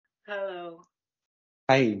Hello.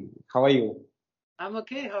 Hi, how are you? I'm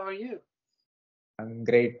okay. How are you? I'm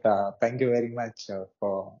great. Thank you very much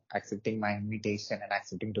for accepting my invitation and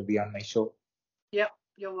accepting to be on my show. Yep,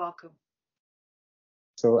 you're welcome.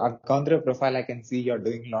 So I've gone through your profile. I can see you're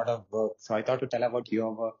doing a lot of work. So I thought to tell about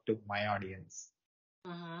your work to my audience.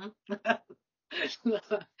 hmm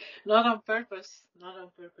Not on purpose. Not on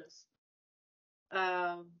purpose.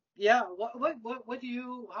 Yeah. What do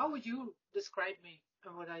you? How would you describe me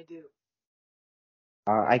and what I do?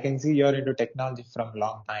 I can see you're into technology from a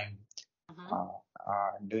long time, hmm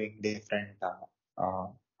uh, doing different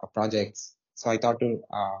projects. So I thought to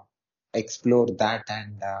explore that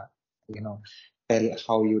and you know tell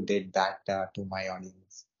how you did that to my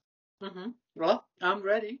audience. Well, I'm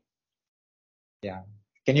ready. Yeah.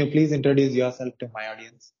 Can you please introduce yourself to my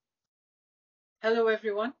audience? Hello,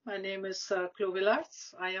 everyone. My name is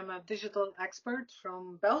Willaerts. I am a digital expert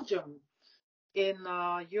from Belgium in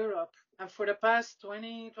Europe, and for the past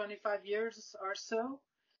 20, 25 years or so,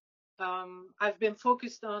 I've been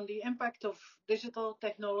focused on the impact of digital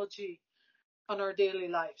technology on our daily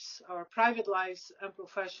lives, our private lives and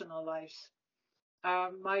professional lives.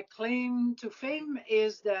 My claim to fame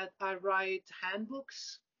is that I write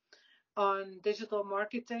handbooks on digital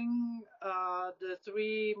marketing. The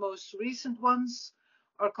three most recent ones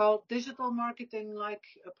are called Digital Marketing Like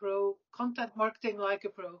a Pro, Content Marketing Like a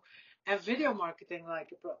Pro, and Video Marketing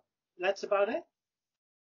Like a Pro. That's about it.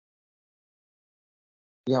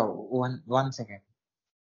 Yeah, one second.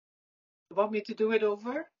 You want me to do it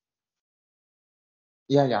over?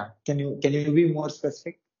 Yeah. Can you be more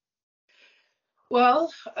specific?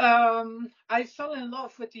 Well, I fell in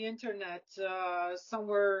love with the internet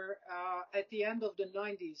somewhere at the end of the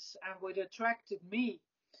 90s, and what attracted me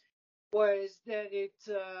was that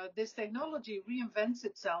this technology reinvents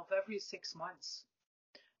itself every 6 months.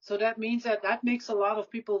 So that means that makes a lot of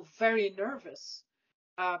people very nervous,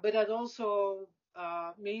 but that also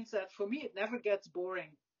means that for me it never gets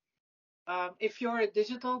boring. If you're a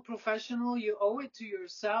digital professional, you owe it to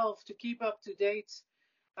yourself to keep up to date.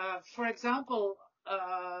 For example,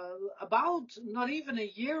 about not even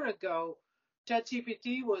a year ago,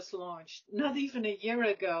 ChatGPT was launched. Not even a year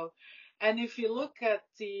ago, and if you look at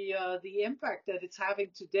the impact that it's having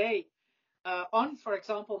today on, for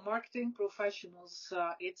example, marketing professionals,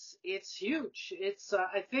 it's huge. It's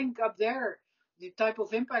I think up there the type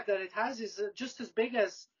of impact that it has is just as big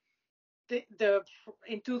as the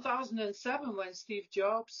in 2007 when Steve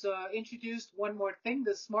Jobs introduced one more thing,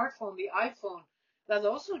 the smartphone, the iPhone, that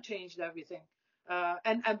also changed everything.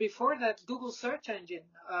 And before that, Google search engine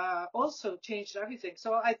also changed everything.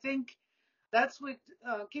 So I think that's what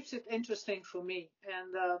keeps it interesting for me.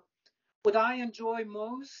 And what I enjoy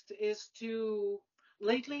most is to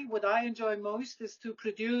lately what I enjoy most is to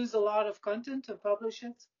produce a lot of content and publish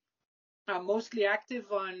it. I'm mostly active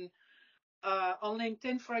on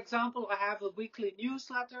LinkedIn, for example. I have a weekly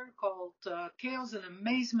newsletter called Chaos and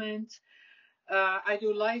Amazement. I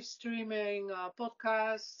do live streaming,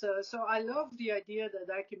 podcasts. So I love the idea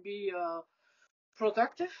that I can be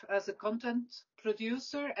productive as a content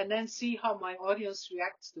producer and then see how my audience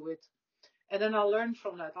reacts to it. And then I'll learn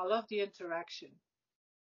from that. I love the interaction.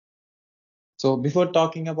 So before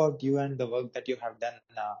talking about you and the work that you have done,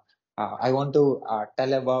 I want to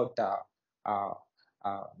tell about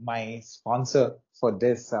my sponsor for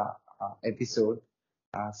this episode.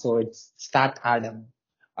 So it's Start Adam.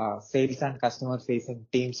 Sales and customer facing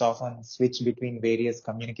teams often switch between various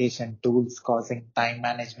communication tools, causing time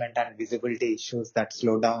management and visibility issues that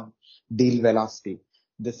slow down deal velocity.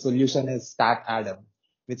 The solution is Start Adam.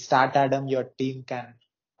 With Start Adam, your team can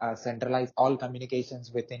centralize all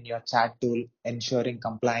communications within your chat tool, ensuring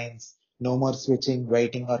compliance, no more switching,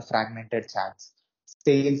 waiting, or fragmented chats.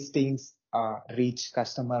 Sales teams reach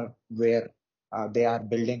customer where they are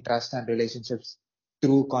building trust and relationships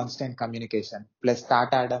through constant communication. Plus,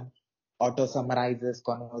 Start Adam auto summarizes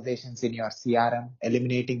conversations in your CRM,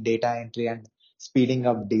 eliminating data entry and speeding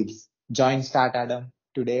up deals. Join Start Adam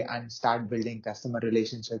today and start building customer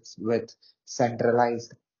relationships with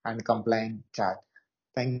centralized and compliant chat.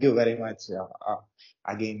 Thank you very much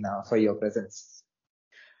again for your presence.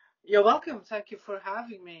 You're welcome. Thank you for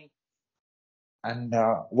having me. And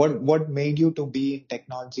what made you to be in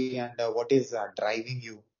technology, and what is driving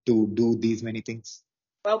you to do these many things?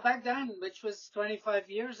 Well, back then, which was 25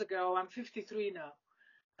 years ago, I'm 53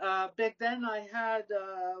 now. Back then, I had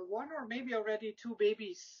one or maybe already two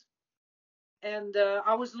babies. And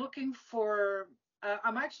I was looking for,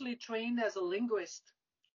 I'm actually trained as a linguist.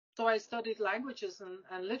 So I studied languages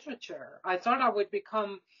and literature. I thought I would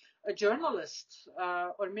become a journalist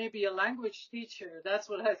or maybe a language teacher. That's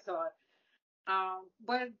what I thought.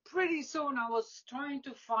 But pretty soon I was trying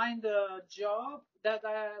to find a job that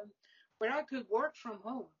where I could work from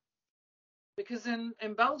home, because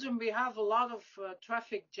in Belgium we have a lot of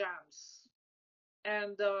traffic jams.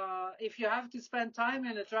 And if you have to spend time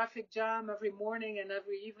in a traffic jam every morning and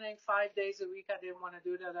every evening, 5 days a week, I didn't want to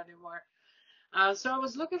do that anymore. So I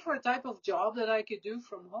was looking for a type of job that I could do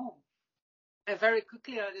from home. And very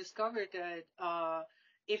quickly I discovered that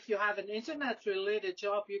if you have an internet-related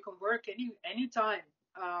job, you can work anytime.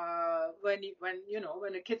 When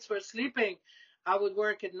the kids were sleeping, I would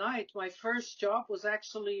work at night. My first job was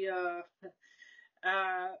actually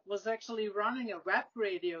running a web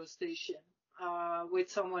radio station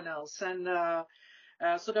with someone else, and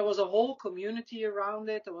so there was a whole community around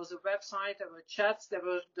it. There was a website, there were chats, there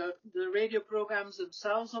were the radio programs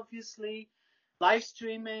themselves, obviously, live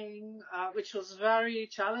streaming, which was very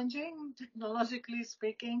challenging, technologically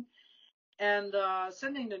speaking, and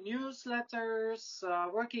sending the newsletters,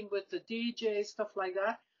 working with the DJ, stuff like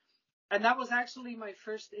that. And that was actually my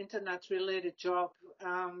first internet related job.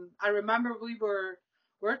 I remember we were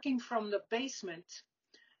working from the basement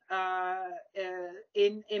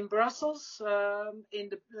in Brussels. In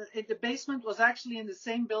the basement was actually in the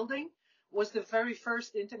same building, was the very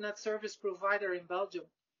first internet service provider in Belgium.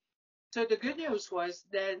 So the good news was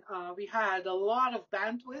that we had a lot of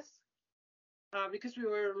bandwidth because we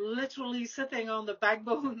were literally sitting on the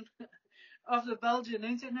backbone of the Belgian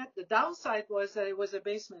internet. The downside was that it was a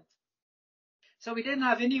basement. So we didn't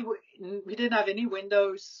have any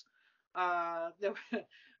windows. There,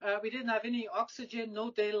 we didn't have any oxygen, no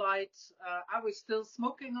daylight. I was still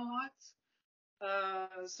smoking a lot.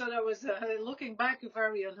 So that was, looking back, a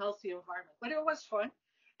very unhealthy environment. But it was fun.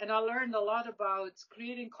 And I learned a lot about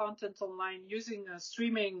creating content online, using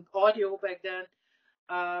streaming audio back then,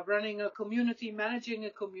 running a community, managing a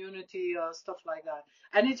community, stuff like that.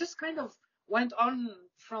 And it just kind of went on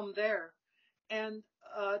from there. And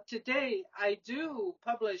today I do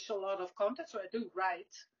publish a lot of content, so I do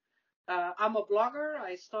write. I'm a blogger.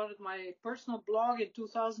 I started my personal blog in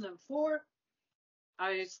 2004.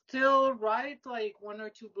 I still write like one or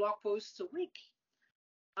two blog posts a week.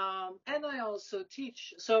 And I also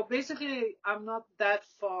teach. So basically, I'm not that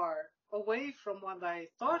far away from what I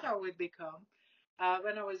thought I would become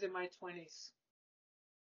when I was in my 20s.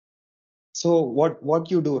 So what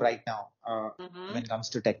you do right now Mm-hmm. when it comes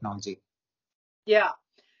to technology? Yeah.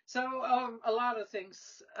 So a lot of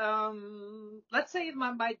things. Let's say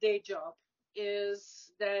my day job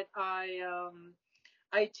is that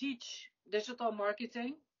I teach digital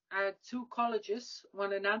marketing at two colleges,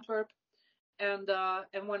 one in Antwerp and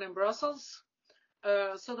one in Brussels.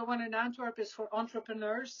 So the one in Antwerp is for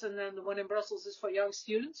entrepreneurs, and then the one in Brussels is for young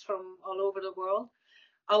students from all over the world.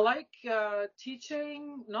 I like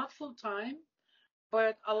teaching, not full time,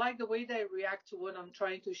 but I like the way they react to what I'm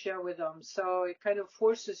trying to share with them. So it kind of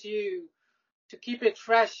forces you to keep it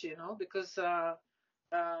fresh, because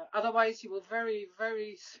otherwise you will very,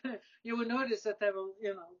 very, you will notice that they will,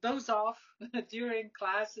 doze off during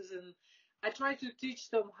classes. And I try to teach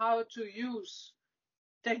them how to use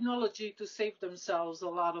technology to save themselves a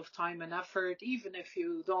lot of time and effort, even if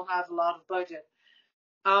you don't have a lot of budget.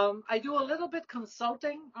 I do a little bit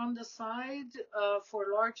consulting on the side for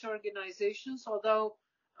large organizations, although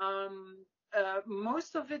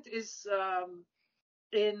most of it is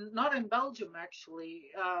not in Belgium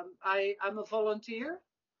actually. I'm a volunteer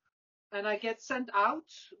and I get sent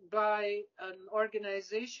out by an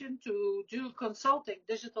organization to do consulting,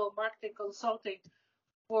 digital marketing consulting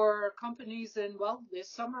for companies well, this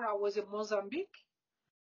summer I was in Mozambique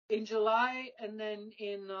in July, and then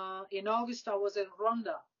in August I was in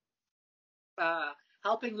Rwanda, uh,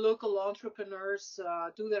 helping local entrepreneurs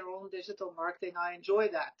do their own digital marketing. I enjoy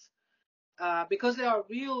that. Because they are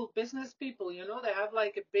real business people, they have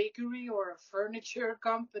like a bakery or a furniture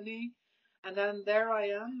company. And then there I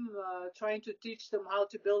am trying to teach them how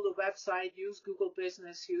to build a website, use Google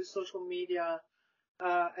Business, use social media,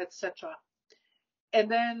 etc. And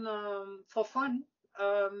then for fun,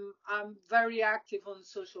 I'm very active on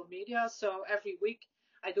social media. So every week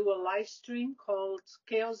I do a live stream called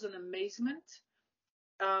Chaos and Amazement,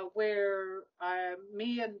 where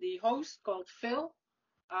me and the host called Phil,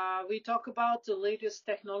 we talk about the latest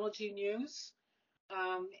technology news,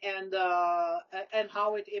 and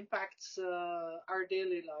how it impacts our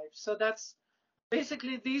daily life. So that's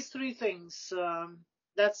basically these three things.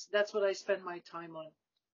 That's what I spend my time on.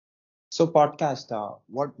 So podcast,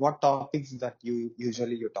 what topics that you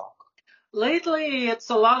talk? Lately, it's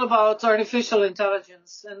a lot about artificial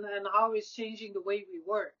intelligence and how it's changing the way we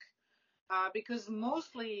work. Because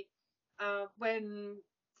mostly when,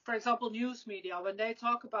 for example, news media, when they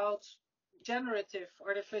talk about generative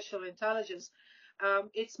artificial intelligence,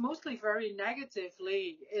 it's mostly very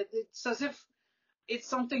negatively. It's as if it's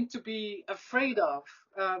something to be afraid of.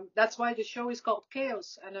 That's why the show is called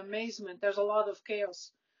Chaos and Amazement. There's a lot of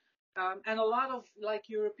chaos. And a lot of like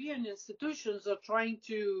European institutions are trying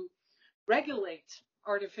to regulate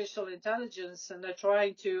artificial intelligence, and they're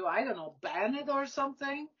trying to, I don't know, ban it or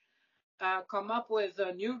something, come up with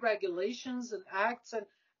new regulations and acts. And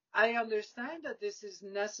I understand that this is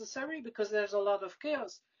necessary because there's a lot of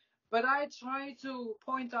chaos. But I try to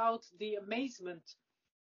point out the amazement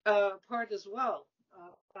part as well,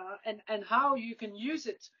 and how you can use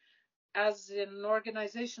it as an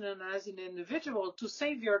organization and as an individual to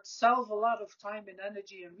save yourself a lot of time and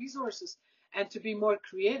energy and resources and to be more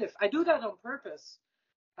creative. I do that on purpose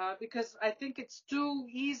because I think it's too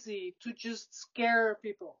easy to just scare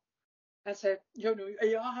people and say,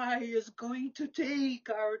 AI is going to take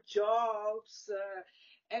our jobs.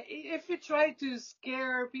 If you try to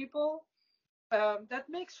scare people, that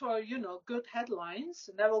makes for, good headlines,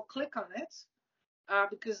 and they will click on it.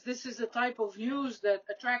 Because this is a type of news that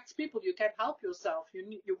attracts people. You can't help yourself.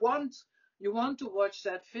 You want to watch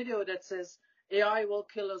that video that says AI will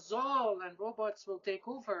kill us all and robots will take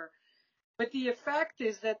over. But the effect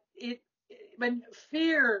is that when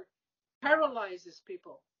fear paralyzes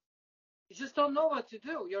people, you just don't know what to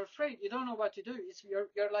do. You're afraid. You don't know what to do.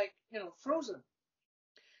 You're like frozen,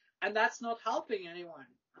 and that's not helping anyone.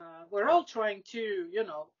 We're all trying to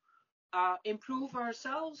improve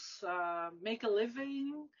ourselves, make a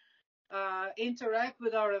living, interact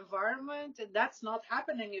with our environment, and that's not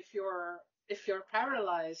happening if you're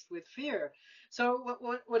paralyzed with fear. So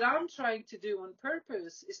what I'm trying to do on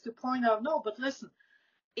purpose is to point out, no, but listen,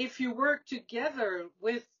 if you work together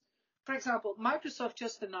with, for example, Microsoft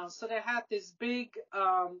just announced that they had this big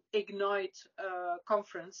Ignite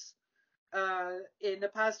conference in the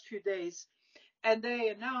past few days, and they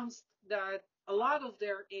announced that a lot of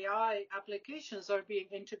their AI applications are being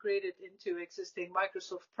integrated into existing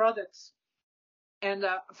Microsoft products. And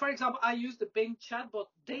for example, I use the Bing chatbot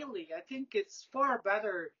daily. I think it's far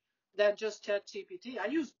better than just ChatGPT. I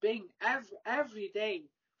use Bing every day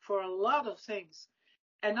for a lot of things.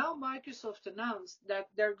 And now Microsoft announced that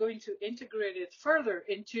they're going to integrate it further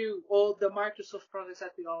into all the Microsoft products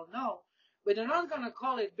that we all know. But they're not going to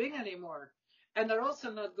call it Bing anymore. And they're also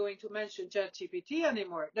not going to mention ChatGPT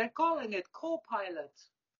anymore. They're calling it Copilot.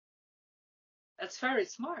 That's very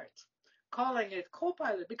smart. Calling it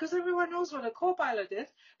Copilot, because everyone knows what a Copilot is.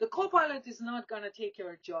 The Copilot is not going to take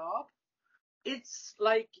your job. It's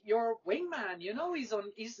like your wingman,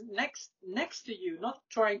 he's next to you, not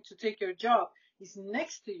trying to take your job. He's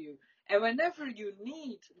next to you. And whenever you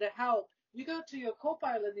need the help, you go to your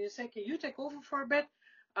Copilot and you say, can you take over for a bit?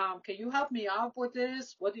 Can you help me out with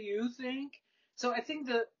this? What do you think? So I think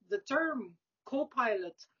the term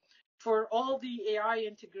Copilot for all the AI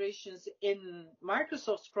integrations in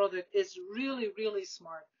Microsoft's product is really, really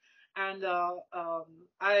smart. And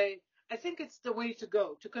I think it's the way to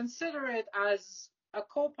go, to consider it as a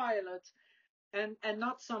co-pilot and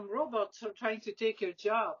not some robot trying to take your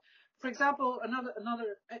job. For example,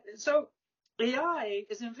 so AI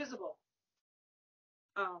is invisible.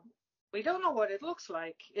 We don't know what it looks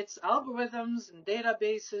like. It's algorithms and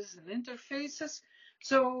databases and interfaces.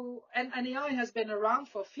 So, and AI has been around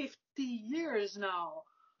for 50 years now.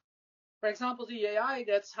 For example, the AI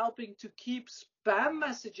that's helping to keep spam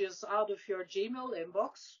messages out of your Gmail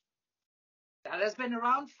inbox, that has been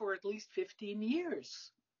around for at least 15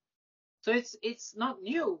 years. So it's not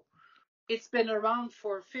new. It's been around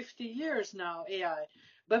for 50 years now, AI.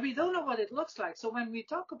 But we don't know what it looks like. So when we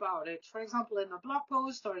talk about it, for example, in a blog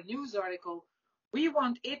post or a news article, we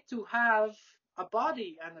want it to have a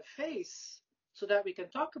body and a face so that we can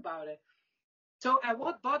talk about it. So at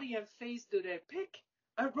what body and face do they pick?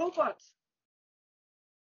 A robot.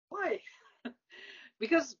 Why?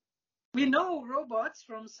 Because we know robots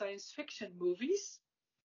from science fiction movies,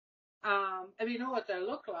 and we know what they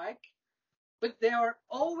look like, but they are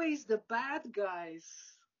always the bad guys.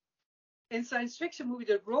 In science fiction movies,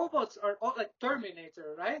 the robots are all like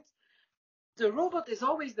Terminator, right? The robot is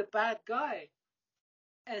always the bad guy.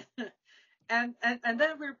 And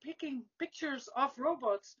then we're picking pictures of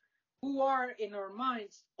robots who are in our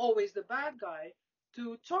minds always the bad guy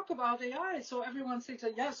to talk about AI. So everyone thinks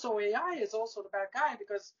that, yes, so AI is also the bad guy,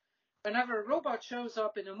 because whenever a robot shows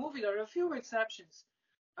up in a movie, there are a few exceptions.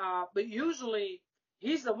 But usually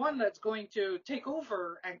he's the one that's going to take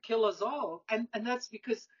over and kill us all. And that's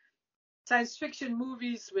because science fiction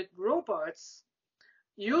movies with robots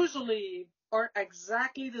usually are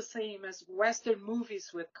exactly the same as Western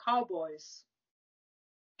movies with cowboys.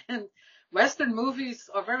 And Western movies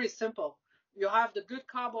are very simple. You have the good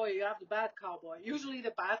cowboy, you have the bad cowboy. Usually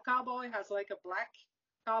the bad cowboy has like a black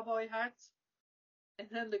cowboy hat, and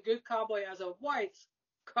then the good cowboy has a white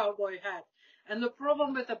cowboy hat. And the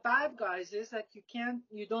problem with the bad guys is that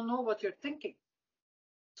you don't know what you're thinking.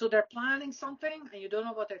 So they're planning something and you don't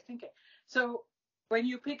know what they're thinking. So when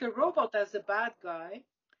you pick a robot as the bad guy,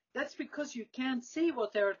 that's because you can't see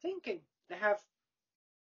what they're thinking. They have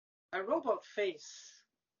a robot face.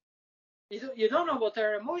 You don't know what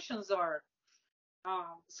their emotions are.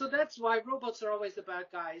 So that's why robots are always the bad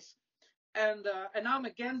guys. And I'm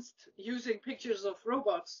against using pictures of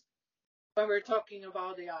robots when we're talking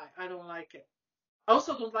about AI. I don't like it. I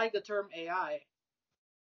also don't like the term AI.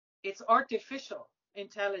 It's artificial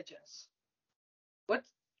intelligence. What?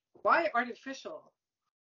 Why artificial?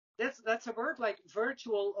 That's a word like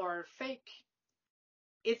virtual or fake.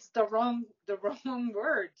 It's the wrong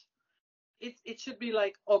word. It should be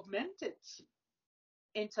like augmented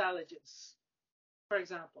intelligence, for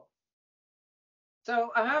example.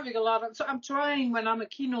 So I'm trying when I'm a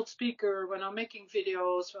keynote speaker, when I'm making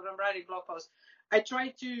videos, when I'm writing blog posts, I try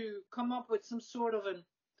to come up with some sort of an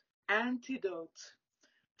antidote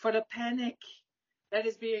for the panic that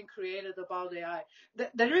is being created about AI.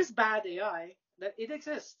 There is bad AI, that it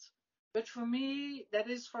exists. But for me, that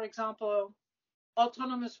is, for example,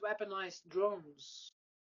 autonomous weaponized drones.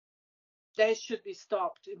 They should be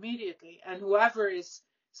stopped immediately. And whoever is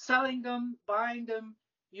selling them, buying them,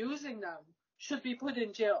 using them should be put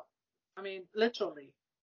in jail. I mean, literally.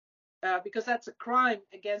 Because that's a crime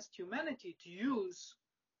against humanity to use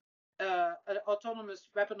autonomous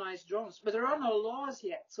weaponized drones. But there are no laws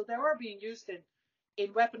yet. So they are being used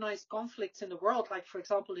in weaponized conflicts in the world, like, for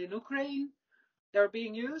example, in Ukraine, they're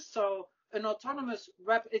being used. So an autonomous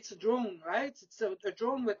it's a drone, right? It's a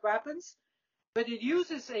drone with weapons, but it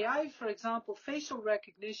uses AI, for example, facial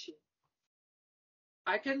recognition.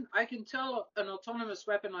 I can tell an autonomous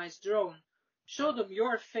weaponized drone, show them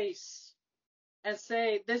your face and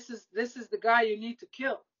say, this is the guy you need to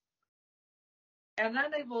kill. And then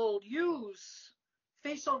they will use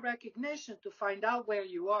facial recognition to find out where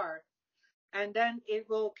you are. And then it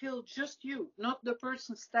will kill just you, not the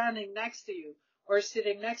person standing next to you or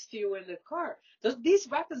sitting next to you in the car. These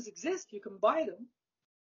weapons exist. You can buy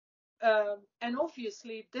them. And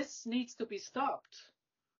obviously, this needs to be stopped.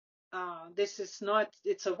 This is not,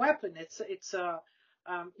 it's a weapon.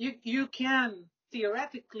 You can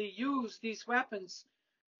theoretically use these weapons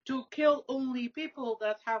to kill only people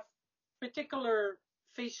that have particular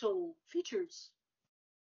facial features,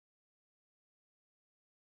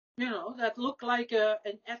 that look like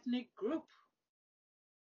an ethnic group,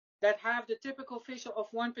 that have the typical facial of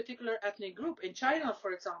one particular ethnic group. In China,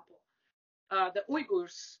 for example, the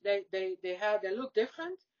Uyghurs, they look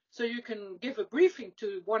different. So you can give a briefing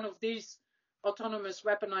to one of these autonomous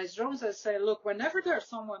weaponized drones and say, look, whenever there's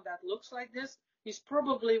someone that looks like this, he's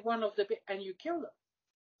probably one of the, and you kill them.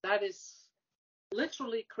 That is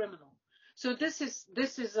literally criminal. So this is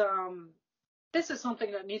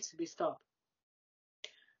something that needs to be stopped.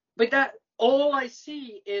 But that all I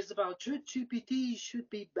see is about GPT should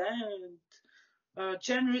be banned.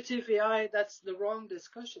 Generative AI, that's the wrong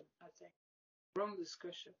discussion, I think. Wrong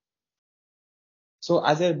discussion. So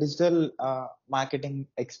as a digital marketing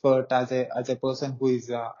expert, as a person who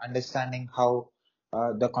is understanding how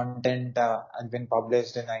the content has been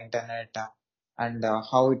published in the internet and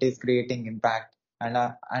how it is creating impact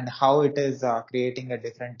and how it is creating a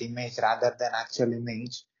different image rather than actual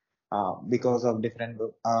image because of different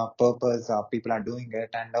purpose people are doing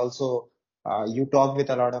it, and also you talk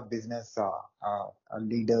with a lot of business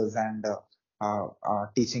leaders and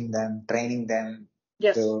teaching them, training them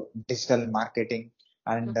Yes. the digital marketing.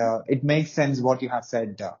 And it makes sense what you have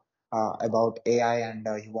said about AI, and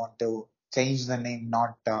you want to change the name,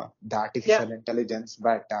 not the artificial intelligence,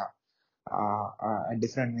 but a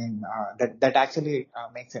different name. That actually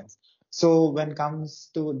makes sense. So when it comes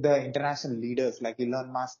to the international leaders like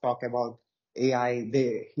Elon Musk talk about AI,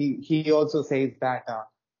 he also says that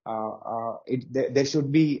there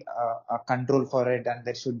should be a control for it, and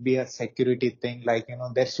there should be a security thing. Like,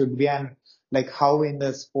 there should be like how in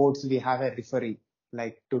the sports we have a referee,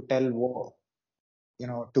 like to tell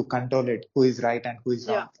to control it, who is right and who is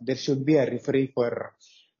wrong. There should be a referee for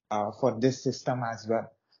this system as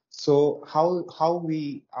well. So how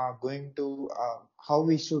we are going to how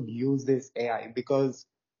we should use this AI, because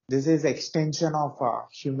this is extension of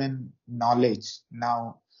human knowledge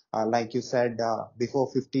now. Like you said,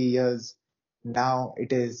 before 50 years, now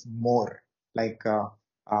it is more like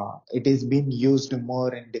it is being used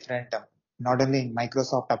more in different, not only in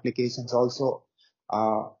Microsoft applications, also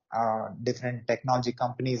different technology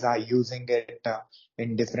companies are using it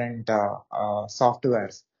in different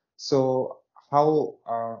softwares. So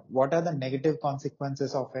what are the negative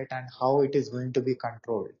consequences of it, and how it is going to be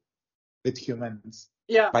controlled with humans,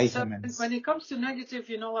 Yeah. by So humans? when it comes to negative,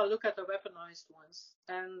 I look at the weaponized ones,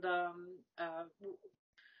 and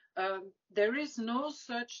there is no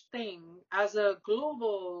such thing as a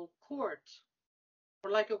global court or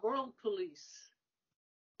like a world police,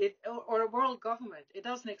 or a world government. It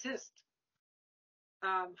doesn't exist.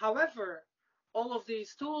 However, all of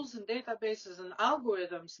these tools and databases and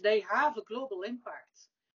algorithms, they have a global impact.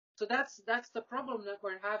 So that's the problem that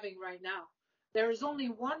we're having right now. There is only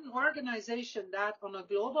one organization that on a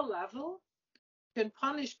global level can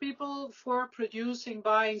punish people for producing,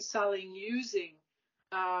 buying, selling, using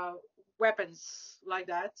uh, weapons like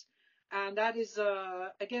that, and that is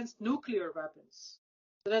against nuclear weapons.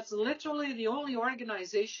 So that's literally the only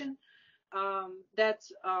organization that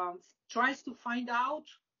tries to find out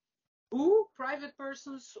who private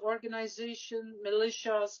persons, organization,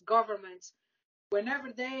 militias, governments,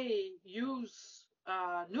 whenever they use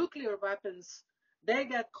nuclear weapons, they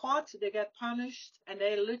get caught, they get punished, and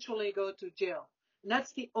they literally go to jail. And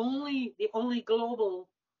that's the only global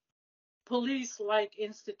police-like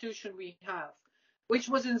institution we have, which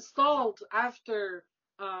was installed after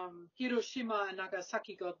Hiroshima and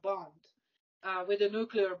Nagasaki got bombed with a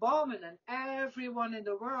nuclear bomb, and then everyone in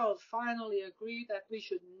the world finally agreed that we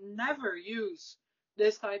should never use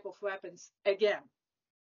this type of weapons again.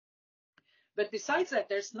 But besides that,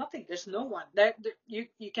 there's nothing. There's no one.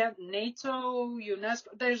 You can't, NATO, UNESCO.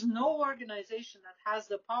 There's no organization that has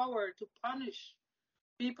the power to punish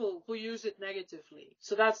people who use it negatively.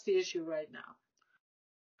 So that's the issue right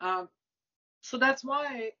now. So that's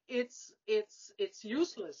why it's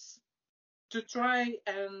useless to try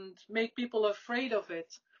and make people afraid of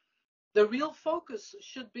it. The real focus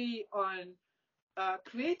should be on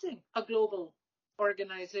creating a global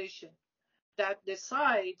organization that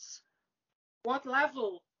decides what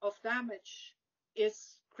level of damage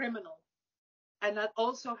is criminal, and that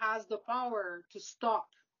also has the power to stop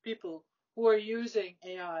people who are using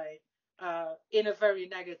AI in a very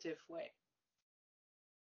negative way.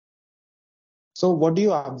 So what do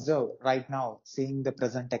you observe right now, seeing the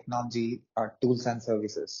present technology, tools and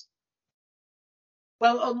services?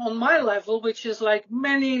 Well, on my level, which is like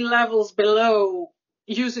many levels below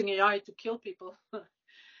using AI to kill people,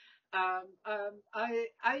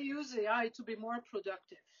 I use AI to be more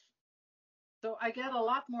productive. So I get a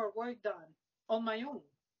lot more work done on my own.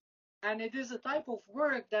 And it is a type of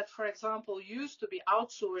work that, for example, used to be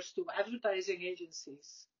outsourced to advertising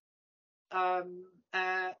agencies.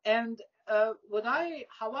 And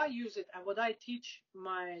how I use it and what I teach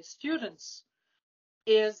my students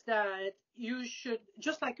is that you should,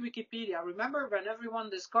 just like Wikipedia. Remember when everyone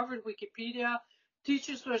discovered Wikipedia,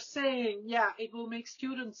 teachers were saying, yeah, it will make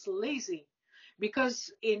students lazy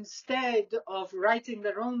because instead of writing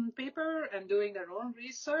their own paper and doing their own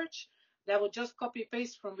research, they would just copy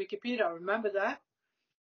paste from Wikipedia. Remember that?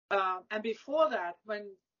 And before that,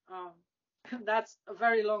 when that's a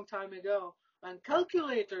very long time ago, when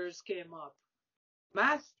calculators came up,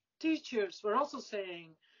 math teachers were also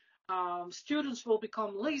saying students will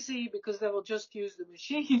become lazy because they will just use the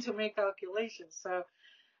machine to make calculations. So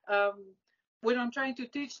um, what I'm trying to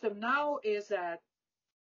teach them now is that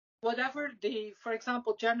whatever for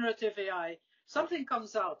example, generative AI, something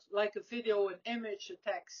comes out like a video, an image, a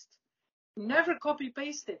text, never copy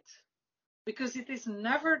paste it because it is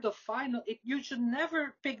never the final. You should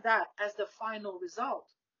never pick that as the final result.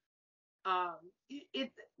 Um,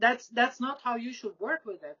 that's not how you should work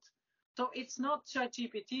with it. So it's not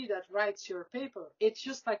ChatGPT that writes your paper. It's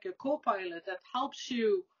just like a co-pilot that helps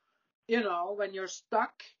you, when you're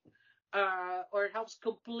stuck, or it helps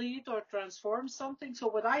complete or transform something. So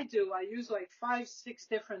what I do, I use like 5, 6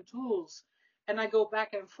 different tools, and I go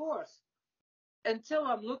back and forth until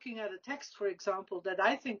I'm looking at a text, for example, that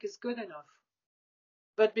I think is good enough.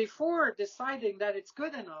 But before deciding that it's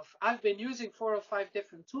good enough, I've been using 4 or 5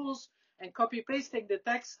 different tools and copy pasting the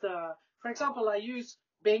text. For example, I use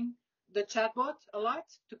Bing, the chatbot, a lot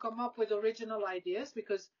to come up with original ideas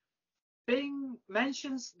because Bing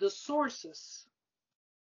mentions the sources.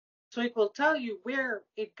 So it will tell you where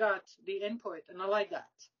it got the input, and I like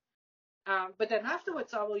that. But then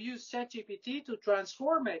afterwards, I will use ChatGPT to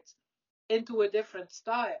transform it into a different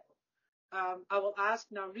style. I will ask,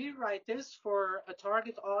 now rewrite this for a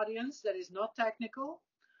target audience that is not technical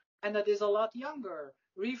and that is a lot younger.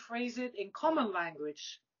 Rephrase it in common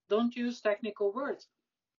language. Don't use technical words.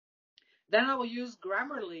 Then I will use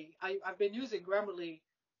Grammarly. I've been using Grammarly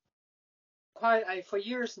for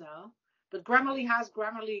years now. But Grammarly has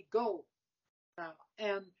Grammarly Go now.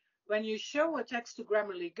 And when you show a text to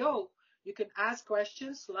Grammarly Go, you can ask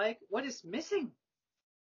questions like, what is missing?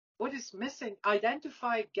 What is missing?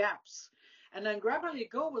 Identify gaps. And then Grammarly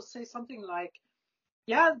Go will say something like,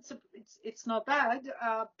 yeah, it's not bad,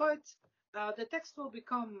 but the text will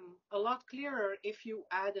become a lot clearer if you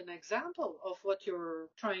add an example of what you're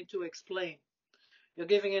trying to explain. You're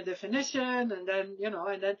giving a definition and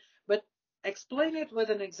then, but explain it with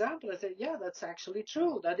an example. I say, yeah, that's actually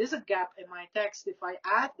true. That is a gap in my text. If I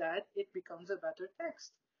add that, it becomes a better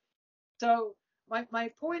text. So my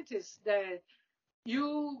point is that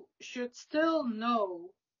you should still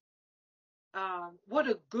know what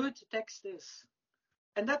a good text is.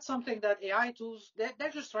 And that's something that AI tools,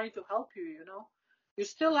 they're just trying to help you, You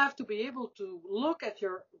still have to be able to look at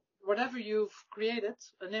your, whatever you've created,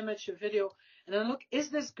 an image, a video, and then look, is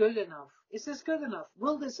this good enough? Is this good enough?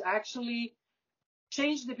 Will this actually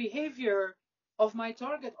change the behavior of my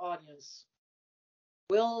target audience?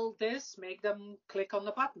 Will this make them click on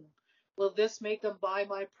the button? Will this make them buy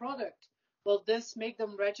my product? Will this make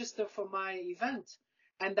them register for my event?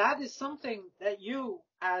 And that is something that you,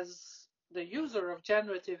 as the user of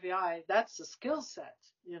generative AI, that's a skill set,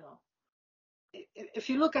 If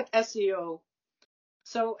you look at SEO,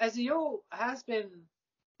 so SEO has been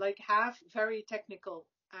like half very technical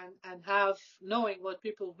and half knowing what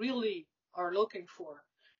people really are looking for.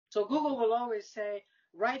 So Google will always say,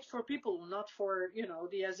 write for people, not for,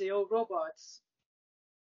 the SEO robots.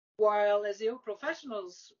 While SEO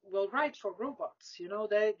professionals will write for robots,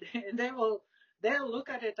 they'll look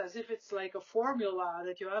at it as if it's like a formula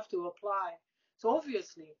that you have to apply. So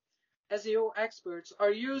obviously, SEO experts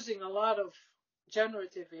are using a lot of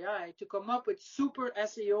generative AI to come up with super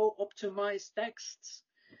SEO optimized texts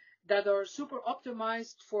that are super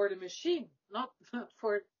optimized for the machine, not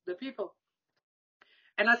for the people.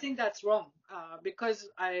 And I think that's wrong because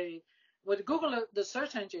what Google, the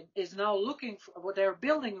search engine, is now looking for, what they're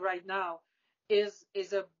building right now is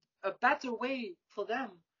a better way for them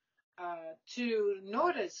to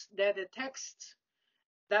notice that a text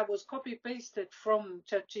that was copy pasted from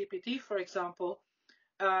ChatGPT, for example,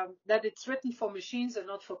 that it's written for machines and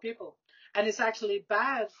not for people. And it's actually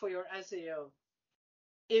bad for your SEO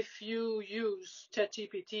if you use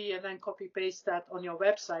ChatGPT and then copy paste that on your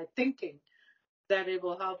website thinking that it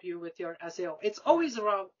will help you with your SEO. It's always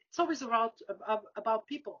about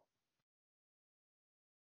people.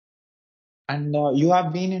 And you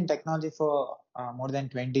have been in technology for more than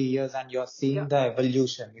 20 years, and you're seeing the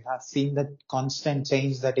evolution. You have seen the constant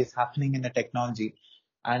change that is happening in the technology.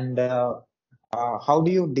 And how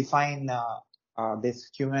do you define this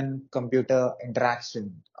human-computer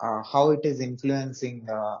interaction? How it is influencing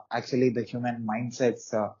actually the human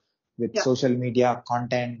mindsets with social media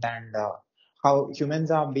content, and how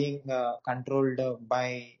humans are being controlled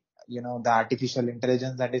by the artificial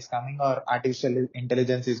intelligence that is coming, or artificial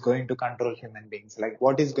intelligence is going to control human beings? Like,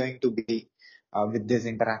 what is going to be with this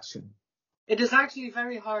interaction? It is actually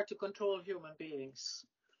very hard to control human beings.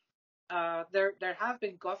 There have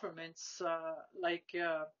been governments like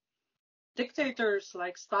dictators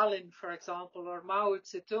like Stalin, for example, or Mao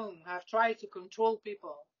Zedong have tried to control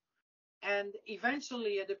people. And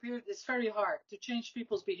eventually it appeared it's very hard to change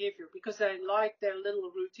people's behavior because they like their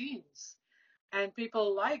little routines. And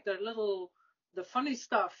people like the funny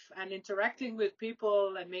stuff and interacting with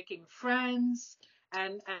people and making friends.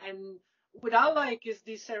 And what I like is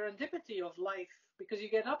the serendipity of life, because you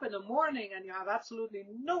get up in the morning and you have absolutely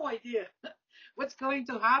no idea what's going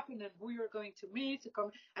to happen and who you're going to meet.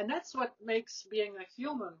 And that's what makes being a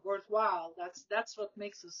human worthwhile. That's what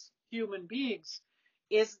makes us human beings,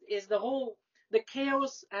 is the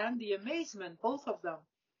chaos and the amazement, both of them.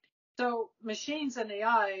 So machines and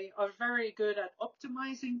AI are very good at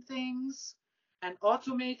optimizing things and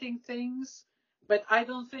automating things, but I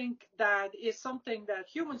don't think that is something that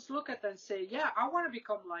humans look at and say, yeah, I want to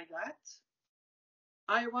become like that.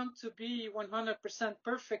 I want to be 100%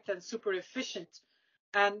 perfect and super efficient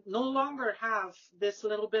and no longer have this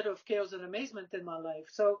little bit of chaos and amazement in my life.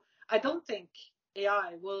 So I don't think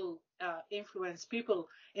AI will influence people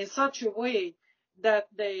in such a way that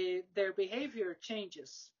their behavior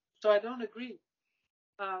changes. So I don't agree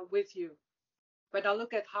with you. But I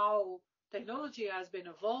look at how technology has been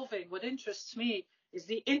evolving. What interests me is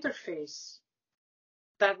the interface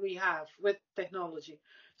that we have with technology.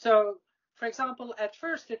 So, for example, at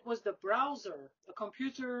first it was the browser, a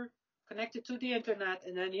computer connected to the internet,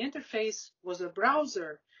 and then the interface was a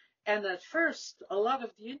browser. And at first, a lot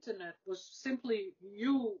of the internet was simply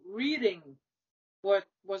you reading what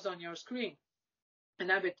was on your screen.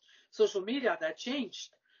 And then with social media, that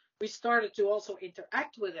changed. We started to also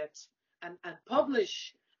interact with it. and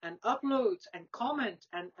publish and upload and comment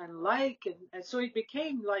and like, and so it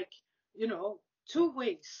became like, two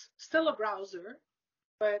ways. Still a browser,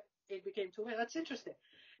 but it became two ways. That's interesting.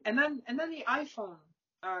 And then the iPhone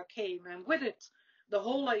came, and with it, the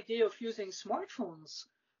whole idea of using smartphones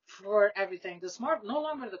for everything. No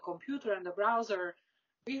longer the computer and the browser.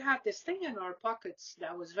 We had this thing in our pockets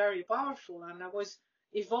that was very powerful, and that was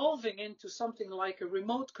evolving into something like a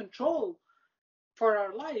remote control for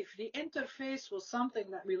our life. The interface was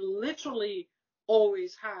something that we literally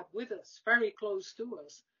always had with us, very close to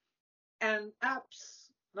us. And apps,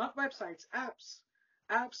 not websites,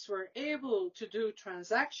 apps were able to do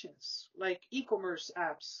transactions like e-commerce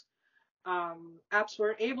apps. Apps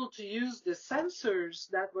were able to use the sensors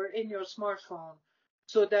that were in your smartphone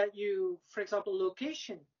so that you, for example,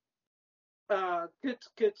 location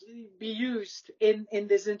could be used in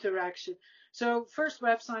this interaction. So first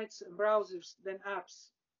websites and browsers, then apps.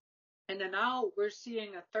 And then now we're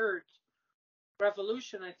seeing a third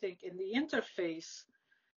revolution, I think, in the interface,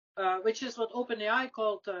 which is what OpenAI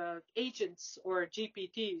called agents or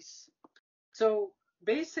GPTs. So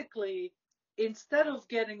basically, instead of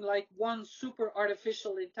getting like one super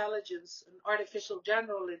artificial intelligence, an artificial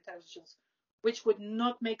general intelligence, which would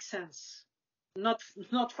not make sense, not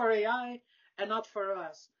for AI and not for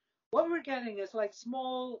us. What we're getting is like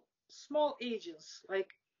small agents.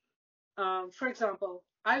 Like, for example,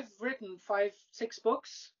 I've written 5, 6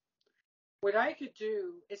 books. What I could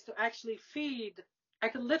do is to actually I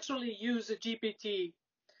could literally use a GPT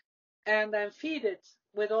and then feed it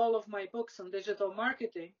with all of my books on digital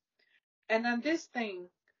marketing. And then this thing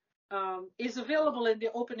is available in the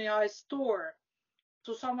OpenAI store.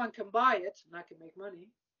 So someone can buy it, and I can make money.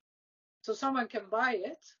 So someone can buy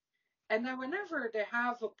it. And then whenever they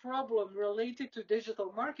have a problem related to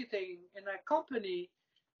digital marketing in a company,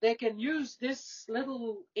 they can use this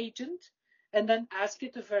little agent and then ask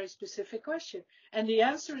it a very specific question. And the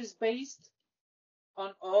answer is based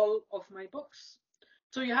on all of my books.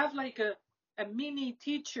 So you have like a mini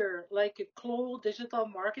teacher, like a Claude digital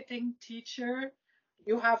marketing teacher.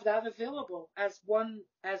 You have that available as one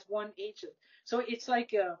agent. So it's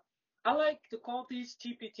like I like to call these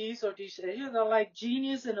GPTs or these, they're like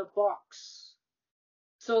genius in a box.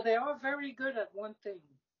 So they are very good at one thing,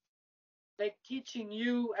 like teaching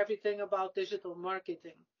you everything about digital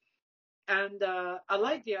marketing. And I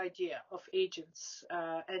like the idea of agents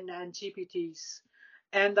and GPTs.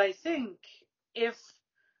 And I think if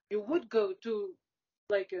you would go to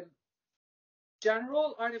like a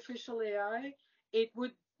general artificial AI, it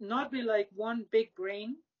would not be like one big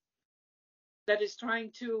brain that is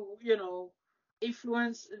trying to,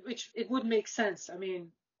 influence, which it would make sense. I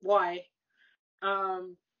mean, why?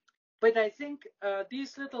 Um, but I think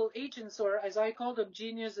these little agents, or as I call them,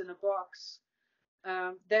 genius in a box,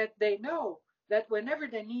 that they know that whenever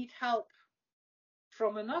they need help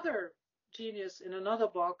from another genius in another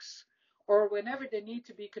box, or whenever they need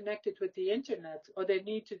to be connected with the internet, or they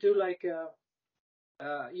need to do like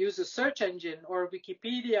use a search engine or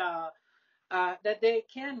Wikipedia, that they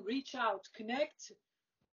can reach out, connect,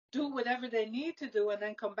 do whatever they need to do, and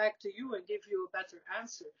then come back to you and give you a better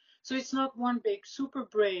answer. So it's not one big super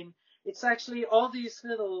brain. It's actually all these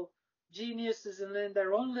little geniuses and in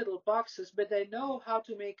their own little boxes, but they know how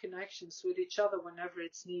to make connections with each other whenever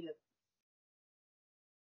it's needed.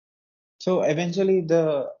 So eventually,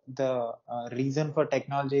 the reason for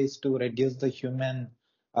technology is to reduce the human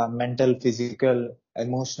mental, physical,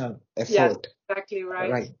 emotional Yes, effort, exactly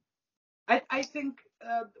right. right? I think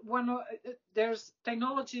there's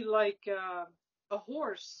technology like a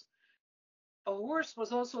horse. A horse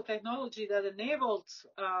was also technology that enabled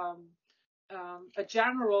a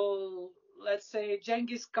general, let's say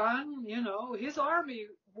Genghis Khan, his army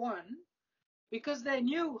won because they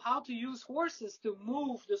knew how to use horses to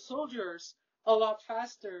move the soldiers a lot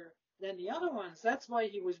faster than the other ones. That's why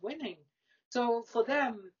he was winning. So for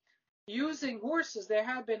them, using horses, they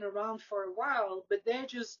had been around for a while, but they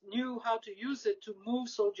just knew how to use it to move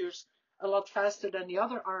soldiers a lot faster than the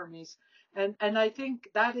other armies. And I think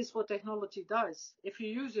that is what technology does. If you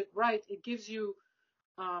use it right, it gives you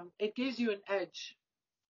an edge.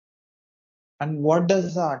 And what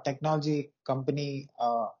does technology company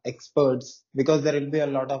experts, because there will be a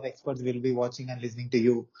lot of experts will be watching and listening to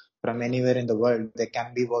you from anywhere in the world. They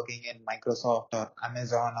can be working in Microsoft or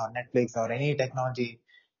Amazon or Netflix or any technology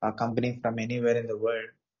company from anywhere in the world,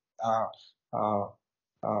 uh,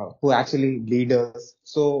 uh, who actually leaders.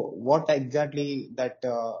 So what exactly that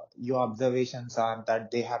your observations are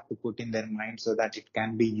that they have to put in their mind so that it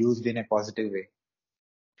can be used in a positive way?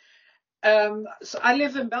 So I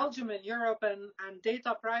live in Belgium in Europe, and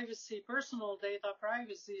data privacy, personal data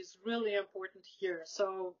privacy is really important here.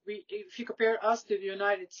 So if you compare us to the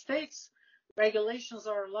United States, regulations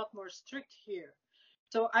are a lot more strict here.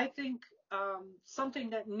 So I think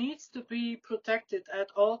something that needs to be protected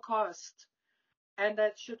at all costs and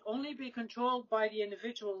that should only be controlled by the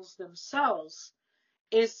individuals themselves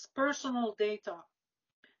is personal data.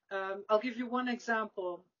 I'll give you one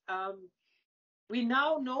example. We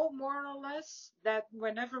now know more or less that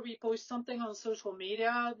whenever we post something on social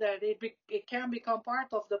media, that it can become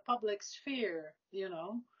part of the public sphere, you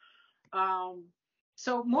know.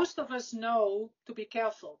 So most of us know to be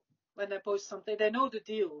careful when they post something. They know the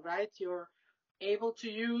deal, right? You're able to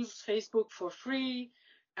use Facebook for free,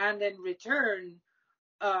 and in return,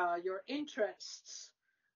 your interests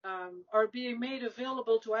are being made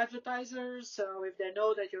available to advertisers. So if they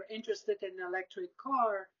know that you're interested in an electric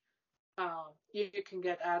car, you can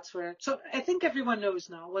get ads for it. So I think everyone knows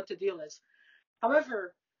now what the deal is.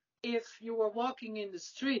 However, if you were walking in the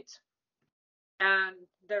street and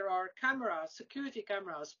there are cameras, security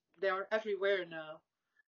cameras, they are everywhere now,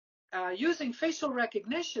 using facial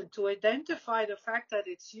recognition to identify the fact that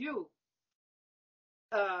it's you,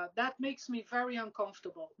 that makes me very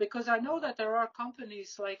uncomfortable because I know that there are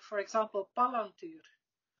companies like, for example, Palantir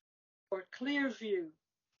or Clearview.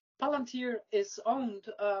 Palantir is owned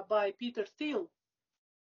by Peter Thiel.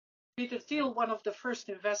 Peter Thiel, one of the first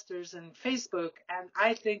investors in Facebook, and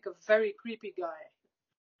I think a very creepy guy.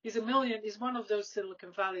 He's one of those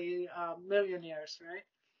Silicon Valley millionaires, right?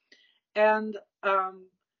 And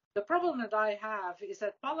the problem that I have is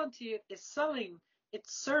that Palantir is selling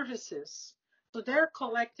its services. So they're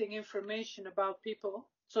collecting information about people.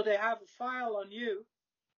 So they have a file on you,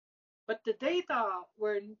 but the data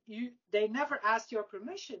they never asked your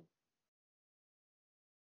permission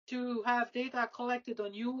to have data collected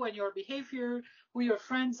on you and your behavior, who your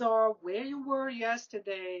friends are, where you were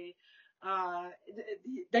yesterday,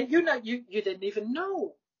 that you didn't even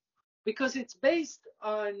know, because it's based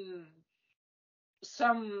on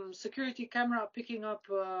some security camera picking up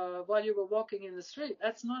while you were walking in the street.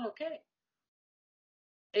 That's not okay.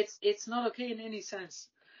 It's not okay in any sense.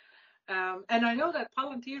 And I know that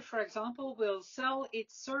Palantir, for example, will sell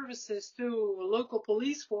its services to a local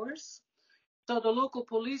police force. So the local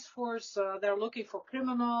police force, they're looking for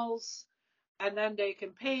criminals, and then they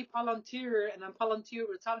can pay Palantir, and then Palantir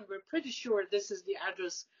will tell them, we're pretty sure this is the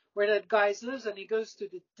address where that guy lives, and he goes to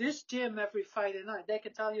this gym every Friday night. They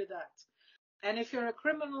can tell you that. And if you're a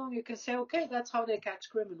criminal, you can say, okay, that's how they catch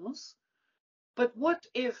criminals. But what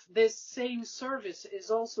if this same service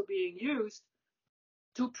is also being used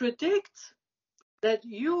to predict that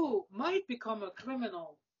you might become a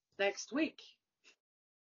criminal next week?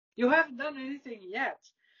 You haven't done anything yet,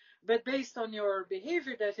 but based on your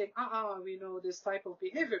behavior, they think, we know this type of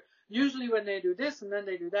behavior. Usually when they do this and then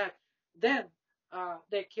they do that, then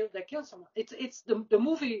they kill someone. It's the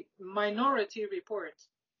movie Minority Report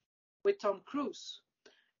with Tom Cruise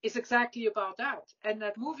is exactly about that. And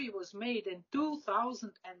that movie was made in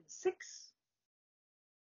 2006.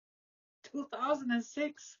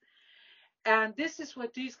 2006. And this is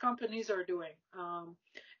what these companies are doing.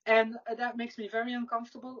 And that makes me very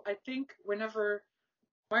uncomfortable. I think whenever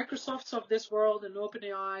Microsofts of this world and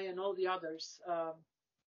OpenAI and all the others,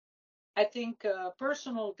 I think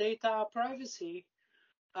personal data privacy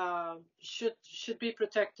should be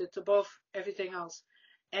protected above everything else.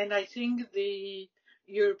 And I think the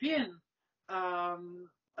European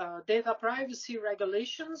data privacy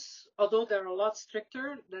regulations, although they're a lot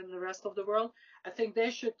stricter than the rest of the world, I think they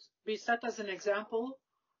should be set as an example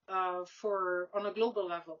for on a global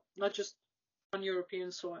level, not just on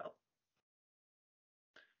European soil.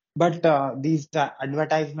 But these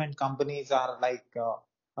advertisement companies are like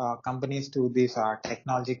companies to these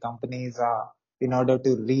technology companies in order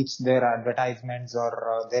to reach their advertisements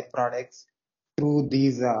or their products through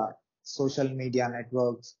these social media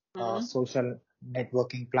networks, social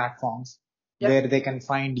networking platforms, where they can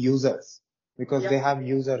find users because they have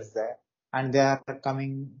users there and they are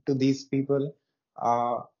coming to these people.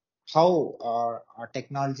 How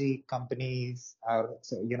technology companies are,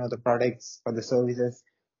 the products or the services,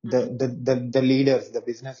 the leaders, the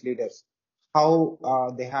business leaders, how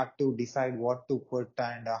they have to decide what to put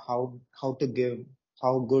and how to give,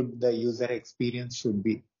 how good the user experience should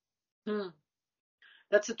be.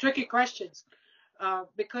 That's a tricky question.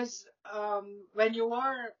 Because when you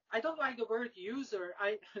are, I don't like the word user.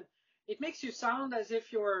 It makes you sound as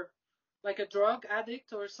if you're like a drug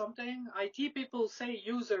addict or something. IT people say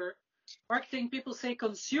user, marketing people say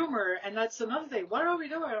consumer, and that's another thing. What are we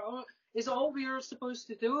doing? Is all we are supposed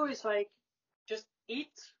to do is like just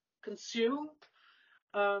eat consume.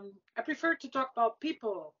 I prefer to talk about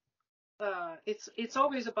people. It's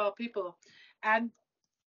always about people, and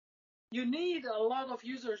you need a lot of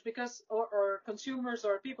users because or consumers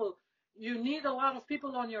or people. You need a lot of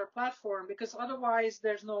people on your platform because otherwise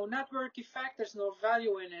there's no network effect, there's no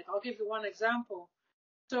value in it. I'll give you one example.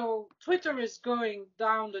 So Twitter is going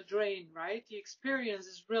down the drain, right? The experience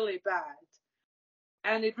is really bad.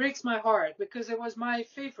 And it breaks my heart because it was my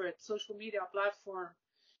favorite social media platform.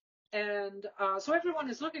 And so everyone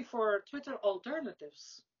is looking for Twitter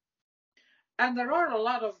alternatives. And there are a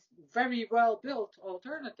lot of very well built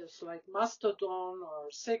alternatives like Mastodon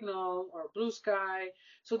or Signal or Blue Sky.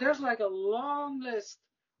 So there's like a long list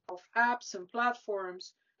of apps and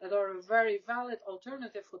platforms that are a very valid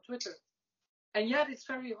alternative for Twitter. And yet it's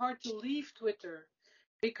very hard to leave Twitter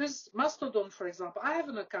because Mastodon, for example, I have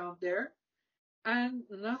an account there and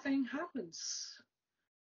nothing happens.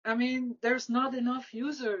 I mean, there's not enough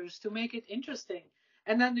users to make it interesting.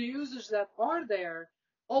 And then the users that are there,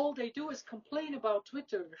 all they do is complain about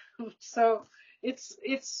Twitter. So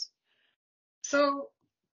it's so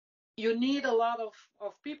you need a lot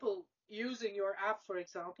of people using your app, for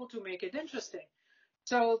example, to make it interesting.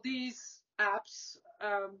 So these apps,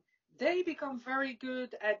 they become very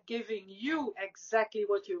good at giving you exactly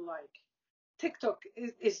what you like. TikTok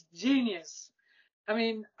is genius. I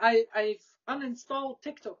mean, I've uninstalled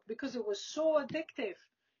TikTok because it was so addictive.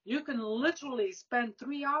 You can literally spend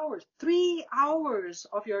 3 hours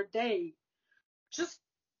of your day just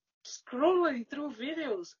scrolling through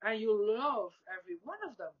videos and you love every one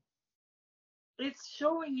of them. It's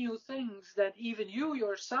showing you things that even you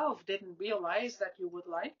yourself didn't realize that you would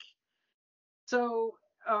like. So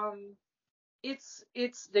it's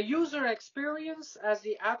the user experience, as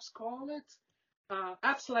the apps call it.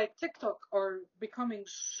 Apps like TikTok are becoming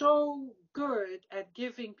so good at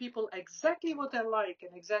giving people exactly what they like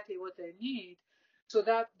and exactly what they need, so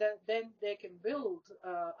that then they can build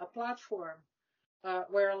a platform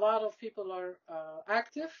where a lot of people are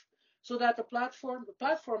active, so that the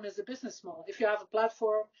platform is a business model. If you have a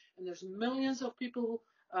platform and there's millions of people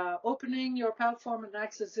opening your platform and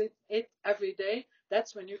access it every day,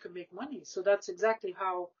 that's when you can make money. So that's exactly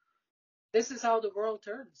how this is how the world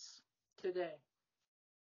turns today.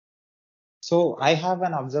 So I have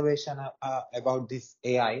an observation about this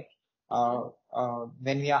AI.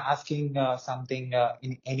 When we are asking something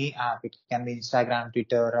in any app, it can be Instagram,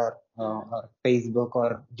 Twitter, or Facebook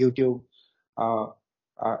or YouTube. Uh,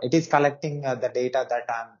 it is collecting the data that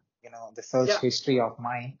the search Yeah. history of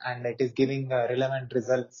mine, and it is giving relevant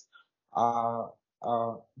results uh,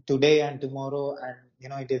 uh, today and tomorrow, and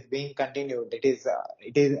it is being continued. It is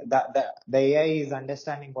the AI is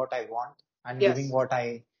understanding what I want and giving Yes. what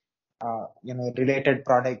I related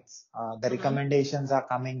products. The Mm-hmm. recommendations are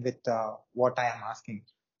coming with what I am asking.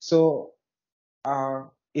 So,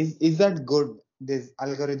 is that good? This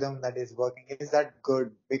algorithm that is working, is that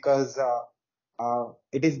good? Because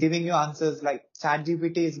it is giving you answers like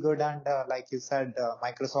ChatGPT is good, and like you said,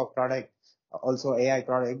 Microsoft product, also AI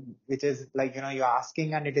product, which is like you're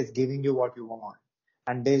asking and it is giving you what you want,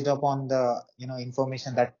 and based upon the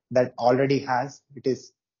information that already has, it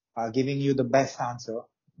is giving you the best answer.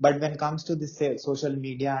 But when it comes to this social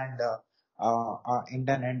media and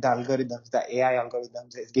internet, the algorithms, the AI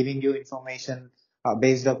algorithms is giving you information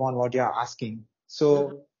based upon what you're asking.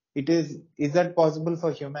 Mm-hmm. So is that possible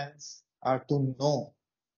for humans to know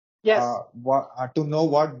Yes.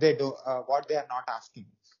 what they do, what they are not asking?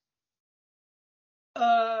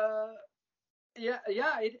 Uh, yeah.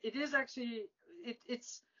 It is actually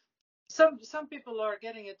it's some people are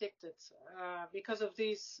getting addicted because of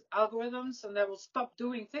these algorithms, and they will stop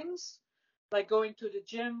doing things like going to the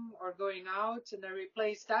gym or going out, and they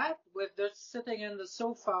replace that with just sitting in the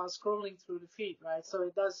sofa scrolling through the feed, right? So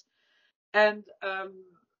it does. And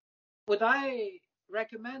what I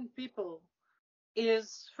recommend people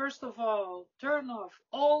is, first of all, turn off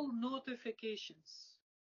all notifications.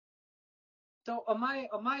 So on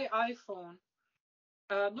my iPhone,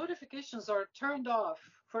 notifications are turned off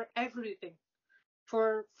for everything,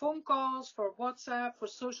 for phone calls, for WhatsApp, for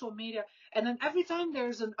social media. And then every time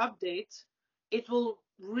there's an update, it will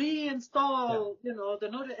Yeah. reinstall, the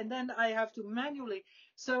note, and then I have to manually.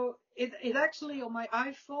 So it actually on my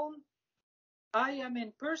iPhone, I am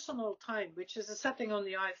in personal time, which is a setting on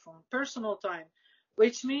the iPhone, personal time,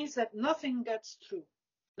 which means that nothing gets through,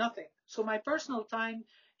 nothing. So my personal time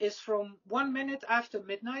is from 1 minute after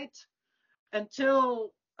midnight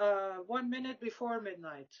until 1 minute before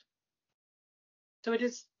midnight. So it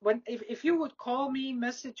is when if you would call me,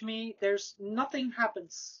 message me, there's nothing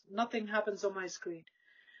happens. Nothing happens on my screen.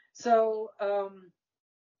 So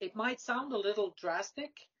it might sound a little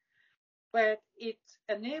drastic, but it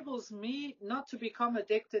enables me not to become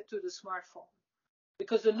addicted to the smartphone,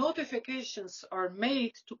 because the notifications are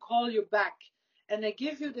made to call you back, and they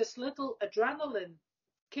give you this little adrenaline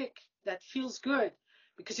kick that feels good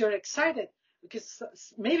because you're excited, because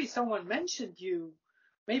maybe someone mentioned you,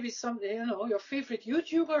 maybe your favorite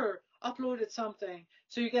YouTuber uploaded something,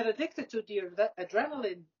 so you get addicted to the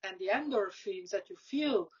adrenaline and the endorphins that you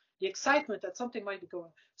feel, the excitement that something might be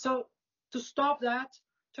going. So to stop that,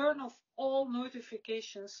 turn off all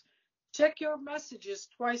notifications, check your messages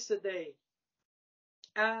twice a day,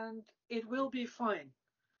 and it will be fine.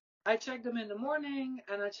 I check them in the morning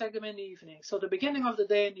and I check them in the evening. So the beginning of the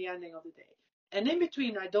day and the ending of the day. And in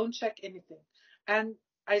between, I don't check anything. And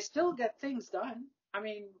I still get things done. I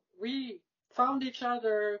mean, we found each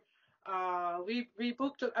other. We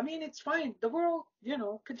booked. I mean, it's fine. The world,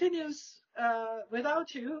 continues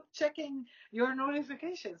without you checking your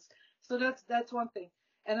notifications. So that's one thing.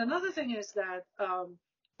 And another thing is that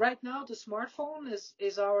right now the smartphone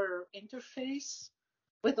is our interface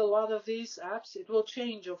with a lot of these apps. It will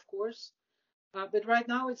change, of course, but right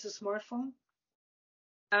now it's a smartphone,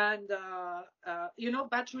 and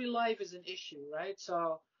battery life is an issue, right?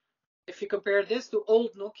 So if you compare this to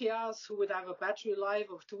old Nokia's, who would have a battery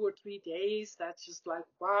life of 2 or 3 days, that's just like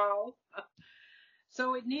wow.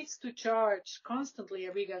 So it needs to charge constantly,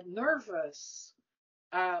 and we get nervous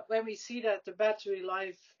when we see that the battery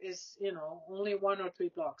life is, only 1 or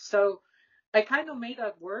 2 blocks. So I kind of made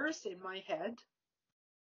that worse in my head.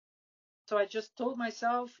 So I just told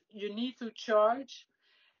myself, you need to charge.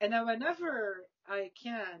 And then whenever I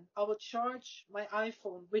can, I will charge my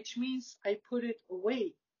iPhone, which means I put it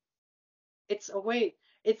away. It's away.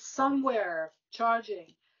 It's somewhere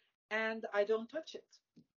charging, and I don't touch it.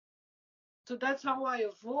 So that's how I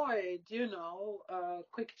avoid,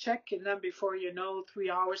 quick check, and then before 3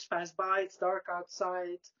 hours pass by, it's dark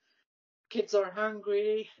outside, kids are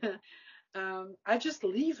hungry. I just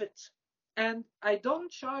leave it, and I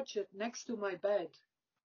don't charge it next to my bed.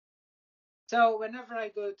 So whenever I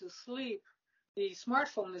go to sleep, the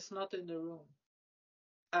smartphone is not in the room.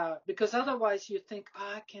 Because otherwise you think,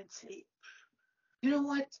 I can't sleep. You know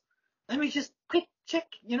what? Let me just quick check.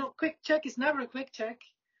 Quick check is never a quick check.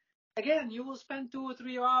 Again, you will spend 2 or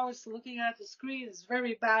 3 hours looking at the screen. It's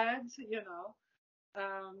very bad.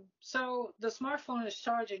 So the smartphone is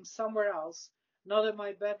charging somewhere else, not in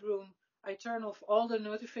my bedroom. I turn off all the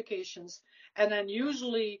notifications, and then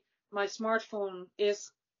usually my smartphone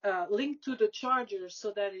is linked to the charger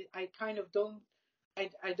so that I kind of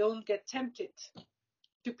I don't get tempted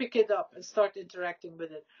to pick it up and start interacting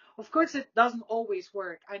with it. Of course, it doesn't always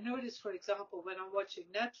work. I notice, for example, when I'm watching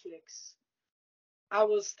Netflix, I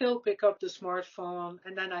will still pick up the smartphone,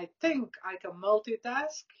 and then I think I can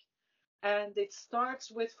multitask. And it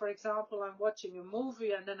starts with, for example, I'm watching a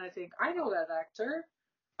movie, and then I think, I know that actor.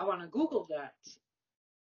 I want to Google that,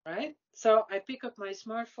 right? So I pick up my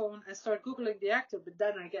smartphone and start Googling the actor, but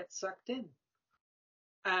then I get sucked in.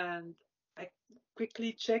 And I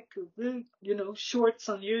quickly check, shorts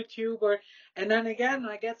on YouTube, and then again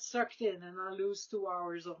I get sucked in and I lose 2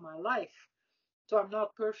 hours of my life. So I'm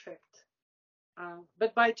not perfect.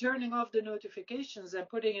 But by turning off the notifications and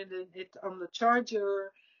putting it on the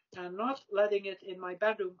charger and not letting it in my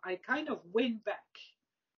bedroom, I kind of win back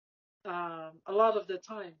a lot of the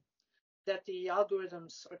time that the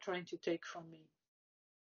algorithms are trying to take from me.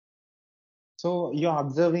 So you're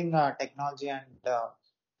observing technology and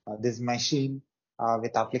this machine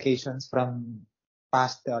with applications from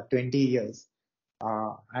past 20 years.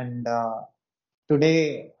 And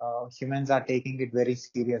today, humans are taking it very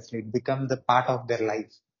seriously. It becomes the part of their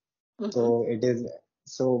life. Mm-hmm. So it is.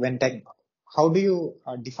 So how do you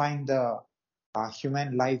define the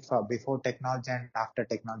human life before technology and after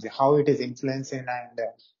technology? How it is influencing, and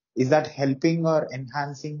is that helping or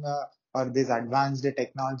enhancing, or this advanced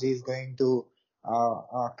technology is going to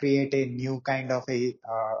create a new kind of a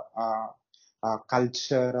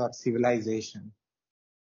culture or civilization?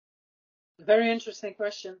 Very interesting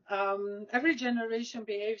question. Every generation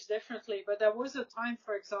behaves differently, but there was a time,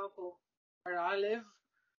 for example, where I live,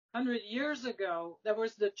 100 years ago, there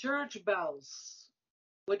was the church bells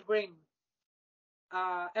would ring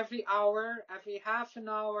every hour, every half an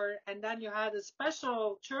hour, and then you had a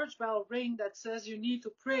special church bell ring that says you need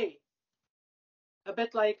to pray, a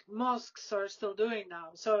bit like mosques are still doing now.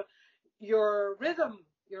 So your rhythm,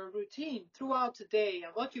 your routine throughout the day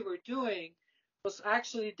and what you were doing was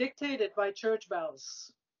actually dictated by church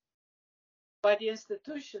bells, by the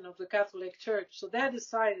institution of the Catholic Church. So they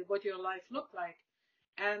decided what your life looked like.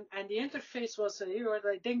 And the interface was you were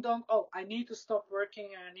like ding dong, oh, I need to stop working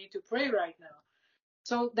and I need to pray right now.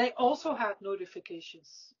 So they also had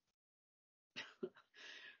notifications.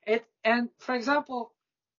 And for example,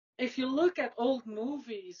 if you look at old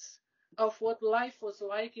movies of what life was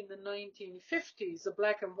like in the 1950s, the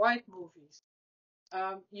black and white movies,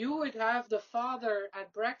 you would have the father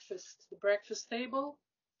at breakfast, the breakfast table,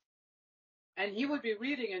 and he would be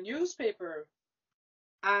reading a newspaper,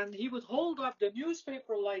 and he would hold up the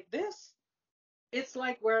newspaper like this. It's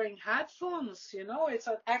like wearing headphones, you know, it's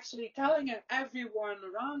actually telling everyone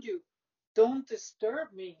around you, don't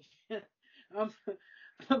disturb me. I'm,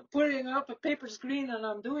 I'm putting up a paper screen and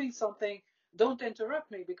I'm doing something. Don't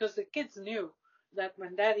interrupt me, because the kids knew that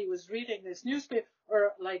when daddy was reading this newspaper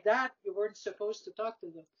or like that, you weren't supposed to talk to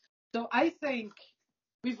them. So I think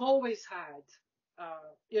we've always had,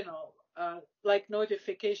 like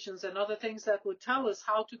notifications and other things that would tell us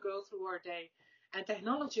how to go through our day. And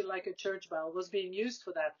technology like a church bell was being used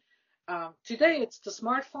for that. Today it's the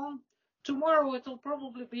smartphone. Tomorrow it'll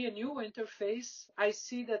probably be a new interface. I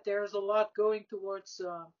see that there's a lot going towards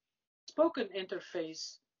spoken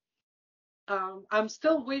interface. I'm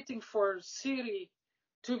still waiting for Siri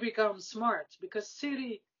to become smart, because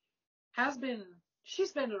Siri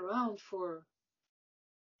she's been around for,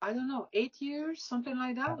 I don't know, 8 years, something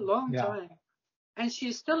like that, long Yeah. time. And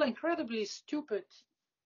she's still incredibly stupid,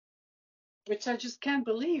 which I just can't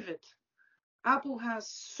believe it. Apple has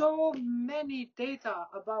so many data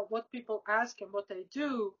about what people ask and what they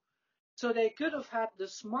do, so they could have had the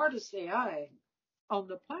smartest AI on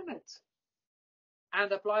the planet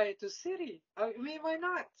and apply it to Siri. I mean, why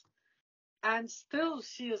not? And still,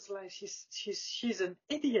 she is like, she's an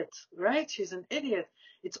idiot, right? She's an idiot.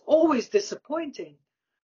 It's always disappointing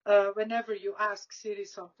whenever you ask Siri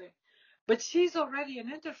something. But she's already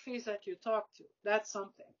an interface that you talk to. That's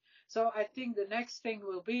something. So I think the next thing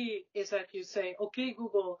will be is that you say, okay,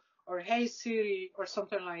 Google, or hey, Siri, or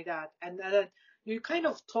something like that. And then you kind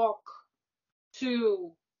of talk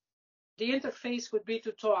to, the interface would be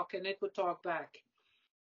to talk, and it would talk back,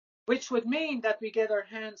 which would mean that we get our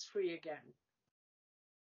hands free again.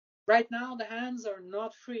 Right now, the hands are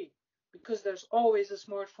not free because there's always a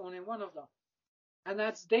smartphone in one of them. And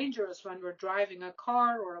that's dangerous when we're driving a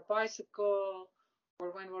car or a bicycle,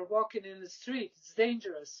 or when we're walking in the street. It's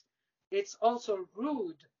dangerous. It's also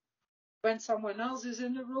rude when someone else is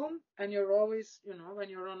in the room and you're always, when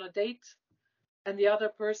you're on a date and the other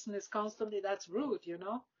person is constantly, that's rude,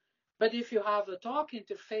 But if you have a talk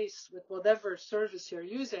interface with whatever service you're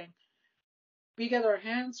using, we get our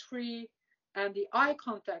hands free and the eye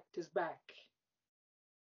contact is back.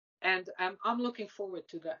 And I'm looking forward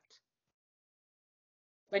to that.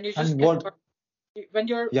 When you just And get, what? when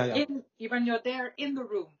you're Yeah, yeah. when you're there in the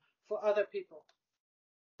room for other people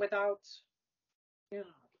without,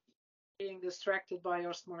 being distracted by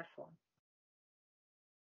your smartphone.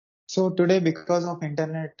 So today, because of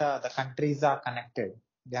internet, the countries are connected.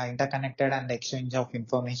 They are interconnected, and the exchange of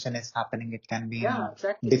information is happening. It can be in Yeah,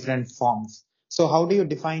 exactly. different forms. So how do you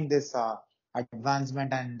define this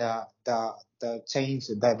advancement and the change,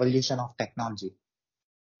 the evolution of technology?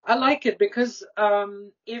 I like it because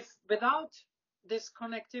if without this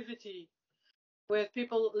connectivity with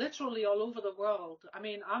people literally all over the world, I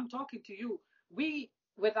mean, I'm talking to you.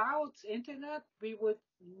 Without internet, we would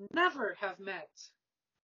never have met,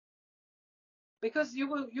 because you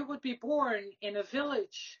would be born in a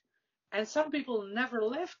village, and some people never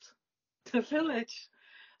left the village.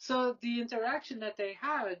 So the interaction that they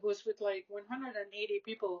had was with like 180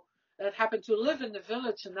 people that happened to live in the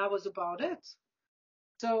village, and that was about it.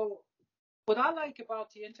 So what I like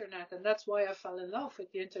about the internet, and that's why I fell in love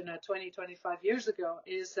with the internet 20, 25 years ago,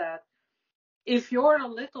 is that if you're a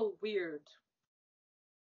little weird,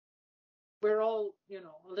 we're all,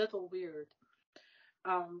 a little weird.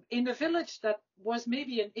 In the village, that was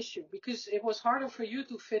maybe an issue because it was harder for you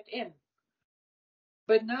to fit in.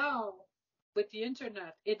 But now, with the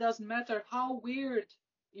internet, it doesn't matter how weird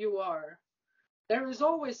you are. There is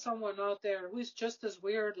always someone out there who's just as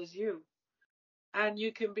weird as you, and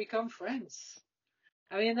you can become friends.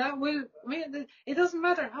 It doesn't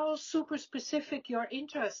matter how super specific your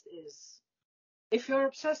interest is. If you're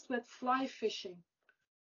obsessed with fly fishing,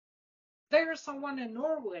 there is someone in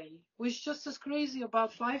Norway who is just as crazy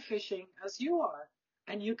about fly fishing as you are,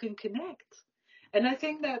 and you can connect. And I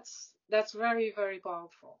think that's very, very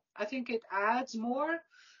powerful. I think it adds more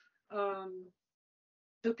um,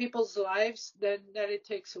 to people's lives than that it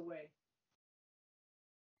takes away.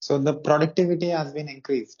 So the productivity has been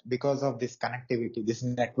increased because of this connectivity, these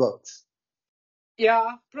networks.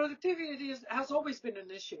 Yeah, productivity has always been an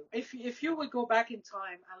issue. If you would go back in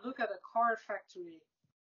time and look at a car factory,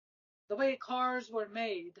 the way cars were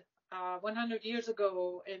made 100 years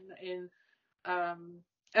ago,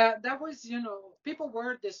 that was, people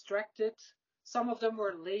were distracted. Some of them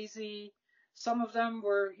were lazy. Some of them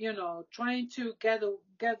were, trying to get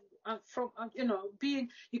from, being.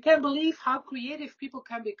 You can't believe how creative people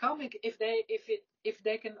can become if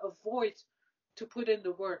they can avoid to put in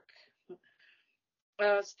the work.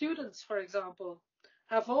 Students, for example,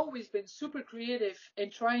 have always been super creative in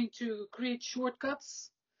trying to create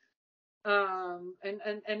shortcuts, and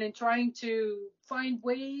in trying to find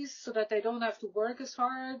ways so that they don't have to work as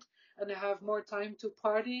hard and they have more time to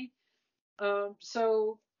party.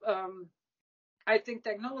 So I think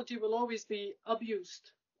technology will always be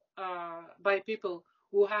abused by people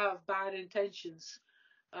who have bad intentions,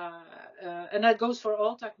 and that goes for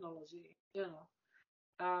all technology.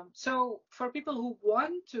 So for people who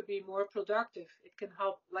want to be more productive, it can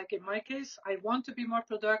help. Like in my case, I want to be more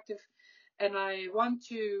productive and I want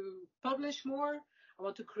to publish more. I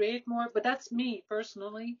want to create more, but that's me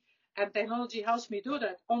personally. And technology helps me do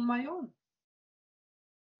that on my own,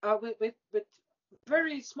 with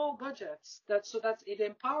very small budgets. So that it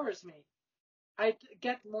empowers me. I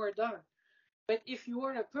get more done. But if you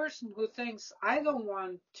are a person who thinks, I don't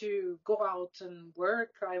want to go out and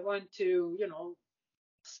work, I want to,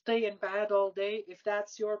 stay in bed all day, if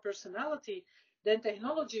that's your personality, then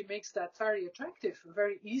technology makes that very attractive,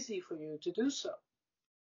 very easy for you to do so.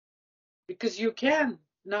 Because you can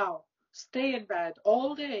now stay in bed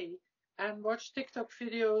all day and watch TikTok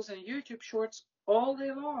videos and YouTube shorts all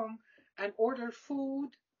day long and order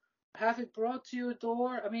food, have it brought to your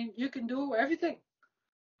door. I mean, you can do everything.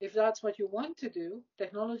 If that's what you want to do,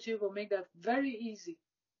 technology will make that very easy.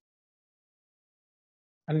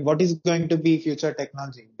 And what is going to be future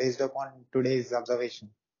technology based upon today's observation?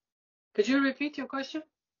 Could you repeat your question?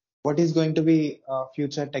 What is going to be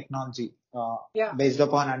future technology Yeah. based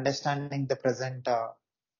upon understanding the present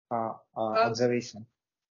observation?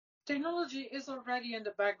 Technology is already in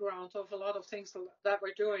the background of a lot of things that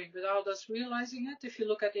we're doing without us realizing it. If you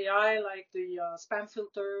look at AI, like the spam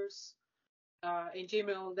filters in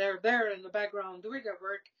Gmail, they're there in the background doing their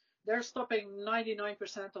work. They're stopping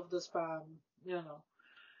 99% of the spam.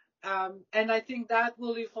 And I think that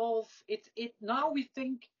will evolve. It now we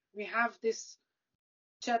think we have this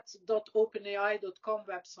chat.openai.com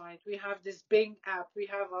website, we have this Bing app, we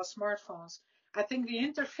have our smartphones. I think the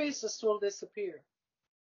interfaces will disappear,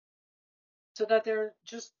 so that they're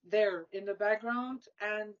just there in the background.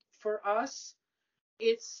 And for us,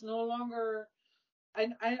 it's no longer.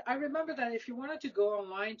 And I remember that if you wanted to go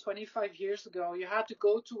online 25 years ago, you had to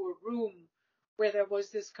go to a room where there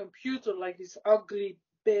was this computer, like these ugly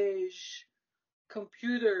beige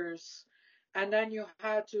computers, and then you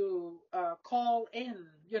had to call in,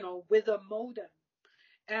 with a modem.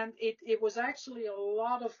 And it was actually a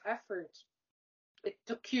lot of effort. It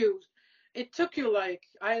took you like,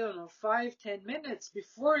 I don't know, 5-10 minutes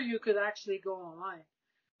before you could actually go online.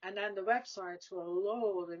 And then the websites were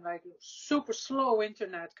loading like super slow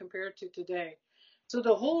internet compared to today. So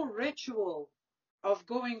the whole ritual of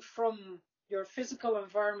going from your physical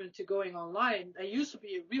environment to going online, it used to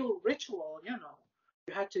be a real ritual. You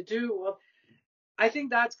had to do what. I think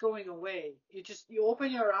that's going away. You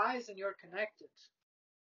open your eyes and you're connected.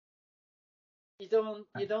 You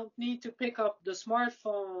don't need to pick up the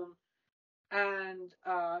smartphone and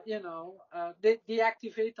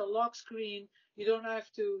deactivate the lock screen. You don't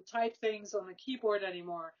have to type things on a keyboard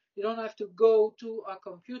anymore. You don't have to go to a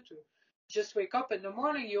computer. Just wake up in the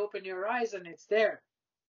morning, you open your eyes, and it's there.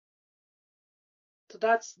 So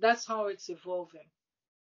that's how it's evolving.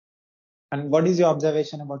 And what is your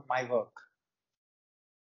observation about my work?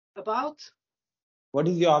 About What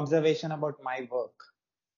is your observation about my work?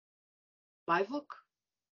 my book?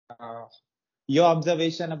 Your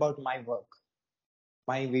observation about my work,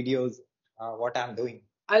 my videos, what I'm doing.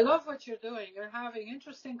 I love what you're doing. You're having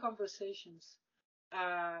interesting conversations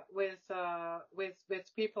with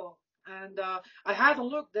people, and I had a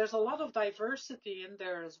look. There's a lot of diversity in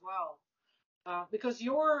there as well, because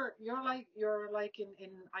you're like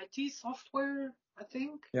in IT software, I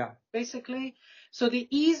think. Yeah. Basically, so the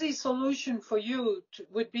easy solution for you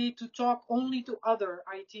would be to talk only to other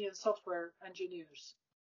IT and software engineers,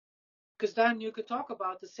 because then you could talk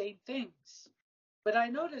about the same things. But I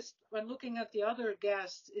noticed when looking at the other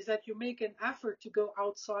guests is that you make an effort to go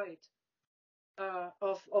outside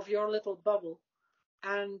of your little bubble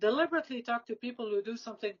and deliberately talk to people who do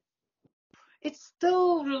something. It's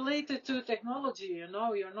still related to technology. You're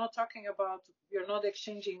not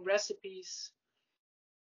exchanging recipes.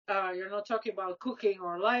 You're not talking about cooking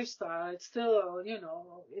or lifestyle. It's still,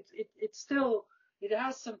 it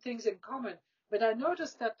has some things in common. But I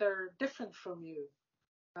noticed that they're different from you.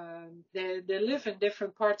 They live in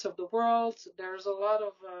different parts of the world. There's a lot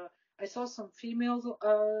of I saw some female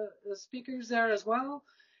speakers there as well,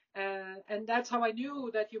 and that's how I knew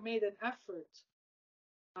that you made an effort.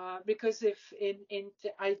 Because if in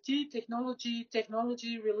IT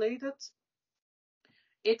technology related,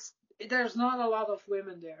 it's there's not a lot of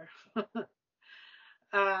women there.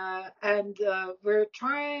 And we're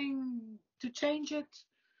trying to change it.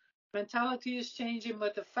 Mentality is changing,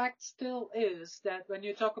 but the fact still is that when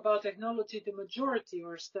you talk about technology, the majority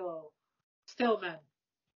are still men,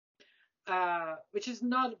 which is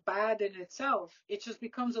not bad in itself. It just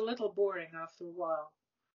becomes a little boring after a while.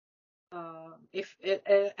 If it,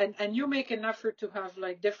 and you make an effort to have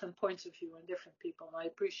like different points of view and different people. I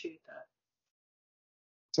appreciate that.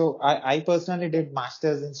 So I personally did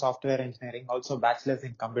masters in software engineering, also bachelor's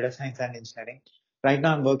in computer science and engineering. Right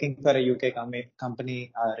now I'm working for a UK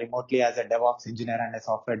company remotely as a DevOps engineer and a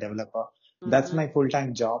software developer. That's my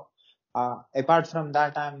full-time job. Apart from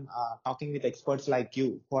that, I'm talking with experts like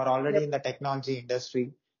you who are already Yep. in the technology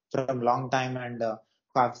industry from long time and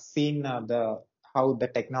who have seen how the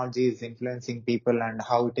technology is influencing people and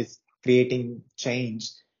how it is creating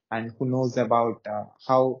change, and who knows about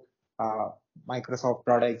how uh, Microsoft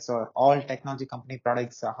products or all technology company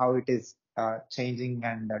products, how it is changing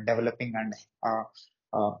and developing and uh,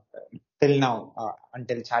 uh, till now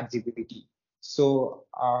until ChatGPT. So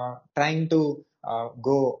trying to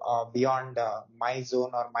go beyond my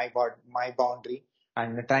zone or my boundary,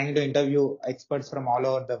 and trying to interview experts from all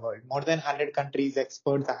over the world. More than 100 countries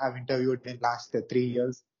experts I have interviewed in last 3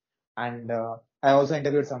 years. And I also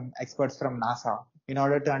interviewed some experts from NASA in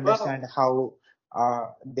order to Wow. understand how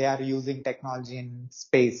they are using technology in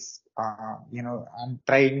space. I'm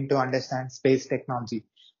trying to understand space technology,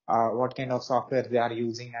 what kind of software they are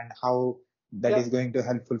using, and how that Yep. is going to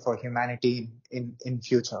helpful for humanity in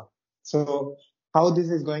future. So how this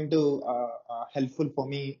is going to helpful for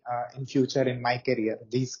me in future in my career,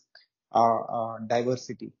 this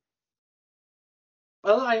diversity.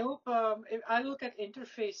 Well, I hope if I look at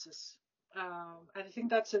interfaces, and I think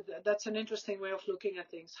that's an interesting way of looking at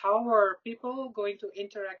things. How are people going to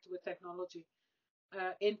interact with technology,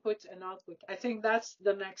 input and output? I think that's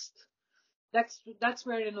the next. That's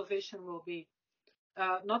where innovation will be.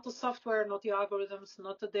 Not the software, not the algorithms,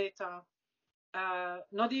 not the data,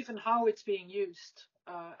 not even how it's being used.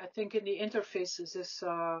 I think in the interfaces is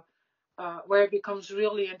where it becomes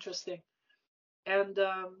really interesting. And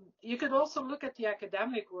you could also look at the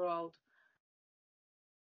academic world.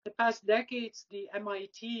 The past decades, the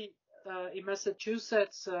MIT in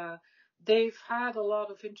Massachusetts, they've had a lot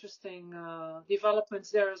of interesting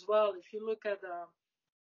developments there as well. If you look at,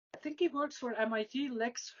 I think he works for MIT,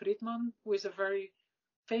 Lex Fridman, who is a very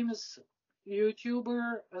famous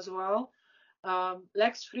YouTuber as well.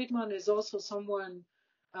 Lex Fridman is also someone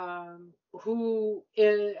who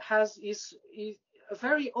is a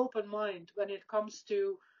very open mind when it comes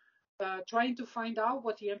to trying to find out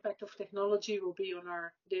what the impact of technology will be on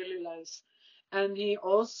our daily lives. And he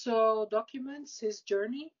also documents his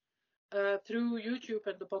journey through YouTube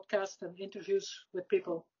and the podcast and interviews with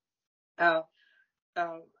people.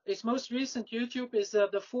 His most recent YouTube is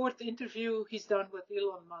the fourth interview he's done with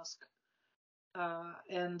Elon Musk.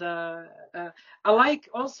 And I like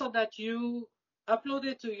also that you upload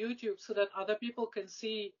it to YouTube so that other people can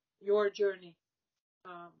see your journey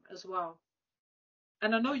as well.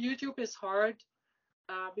 And I know YouTube is hard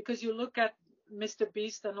because you look at Mr.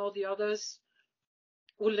 Beast and all the others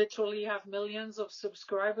who literally have millions of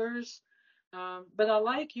subscribers. But I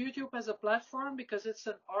like YouTube as a platform because it's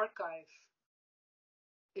an archive.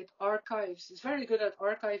 It archives. It's very good at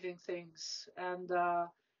archiving things, and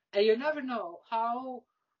you never know how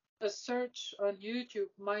a search on YouTube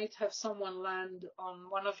might have someone land on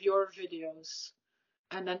one of your videos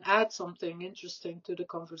and then add something interesting to the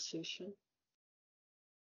conversation.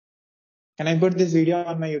 Can I put this video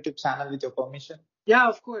on my YouTube channel with your permission? Yeah,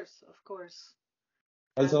 of course, of course.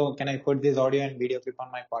 Also, can I put this audio and video clip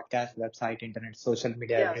on my podcast, website, internet, social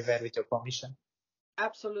media, Yes, everywhere with your permission?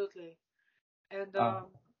 absolutely. And Uh,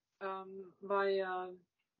 my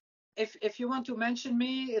if you want to mention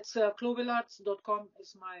me, it's Willaerts.com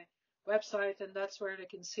is my website, and that's where they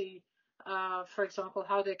can see, for example,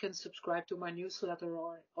 how they can subscribe to my newsletter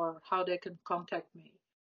or how they can contact me.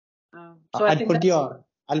 So I I'll think put that's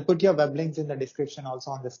your web links in the description,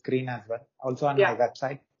 also on the screen as well. Also on my yeah,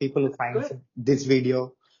 website, people who find good. this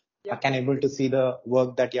video Yeah, can able to see the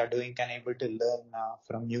work that you're doing, can able to learn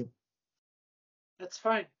from you. that's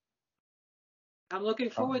fine. I'm looking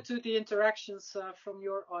Uh, forward to the interactions from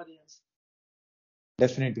your audience.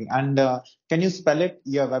 Definitely. And can you spell it,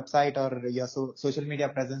 your website or your social media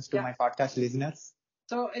presence to Yeah. my podcast listeners?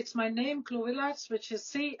 So it's my name, Willaerts, which is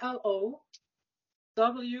CLO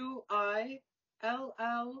Willaerts,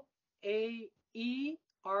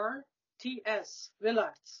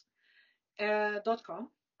 Willaerts, .com,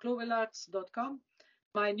 Willaerts.com.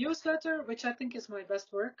 My newsletter, which I think is my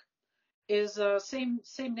best work, is same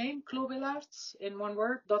name, Willaerts, in one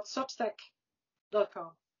word,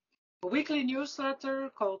 .substack.com. A weekly newsletter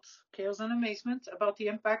called Chaos and Amazement about the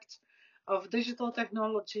impact of digital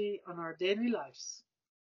technology on our daily lives.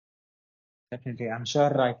 Definitely. I'm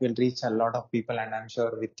sure it will reach a lot of people, and I'm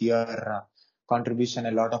sure with your contribution,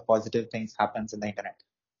 a lot of positive things happens in the internet.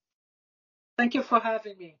 Thank you for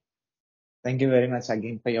having me. Thank you very much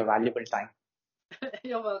again for your valuable time.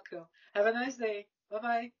 You're welcome. Have a nice day.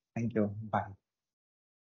 Bye-bye. Thank you. Bye.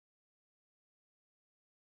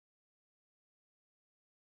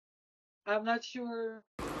 I'm not sure.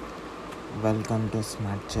 Welcome to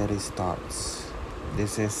Smart Cherry's Thoughts.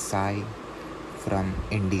 This is Sai from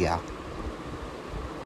India.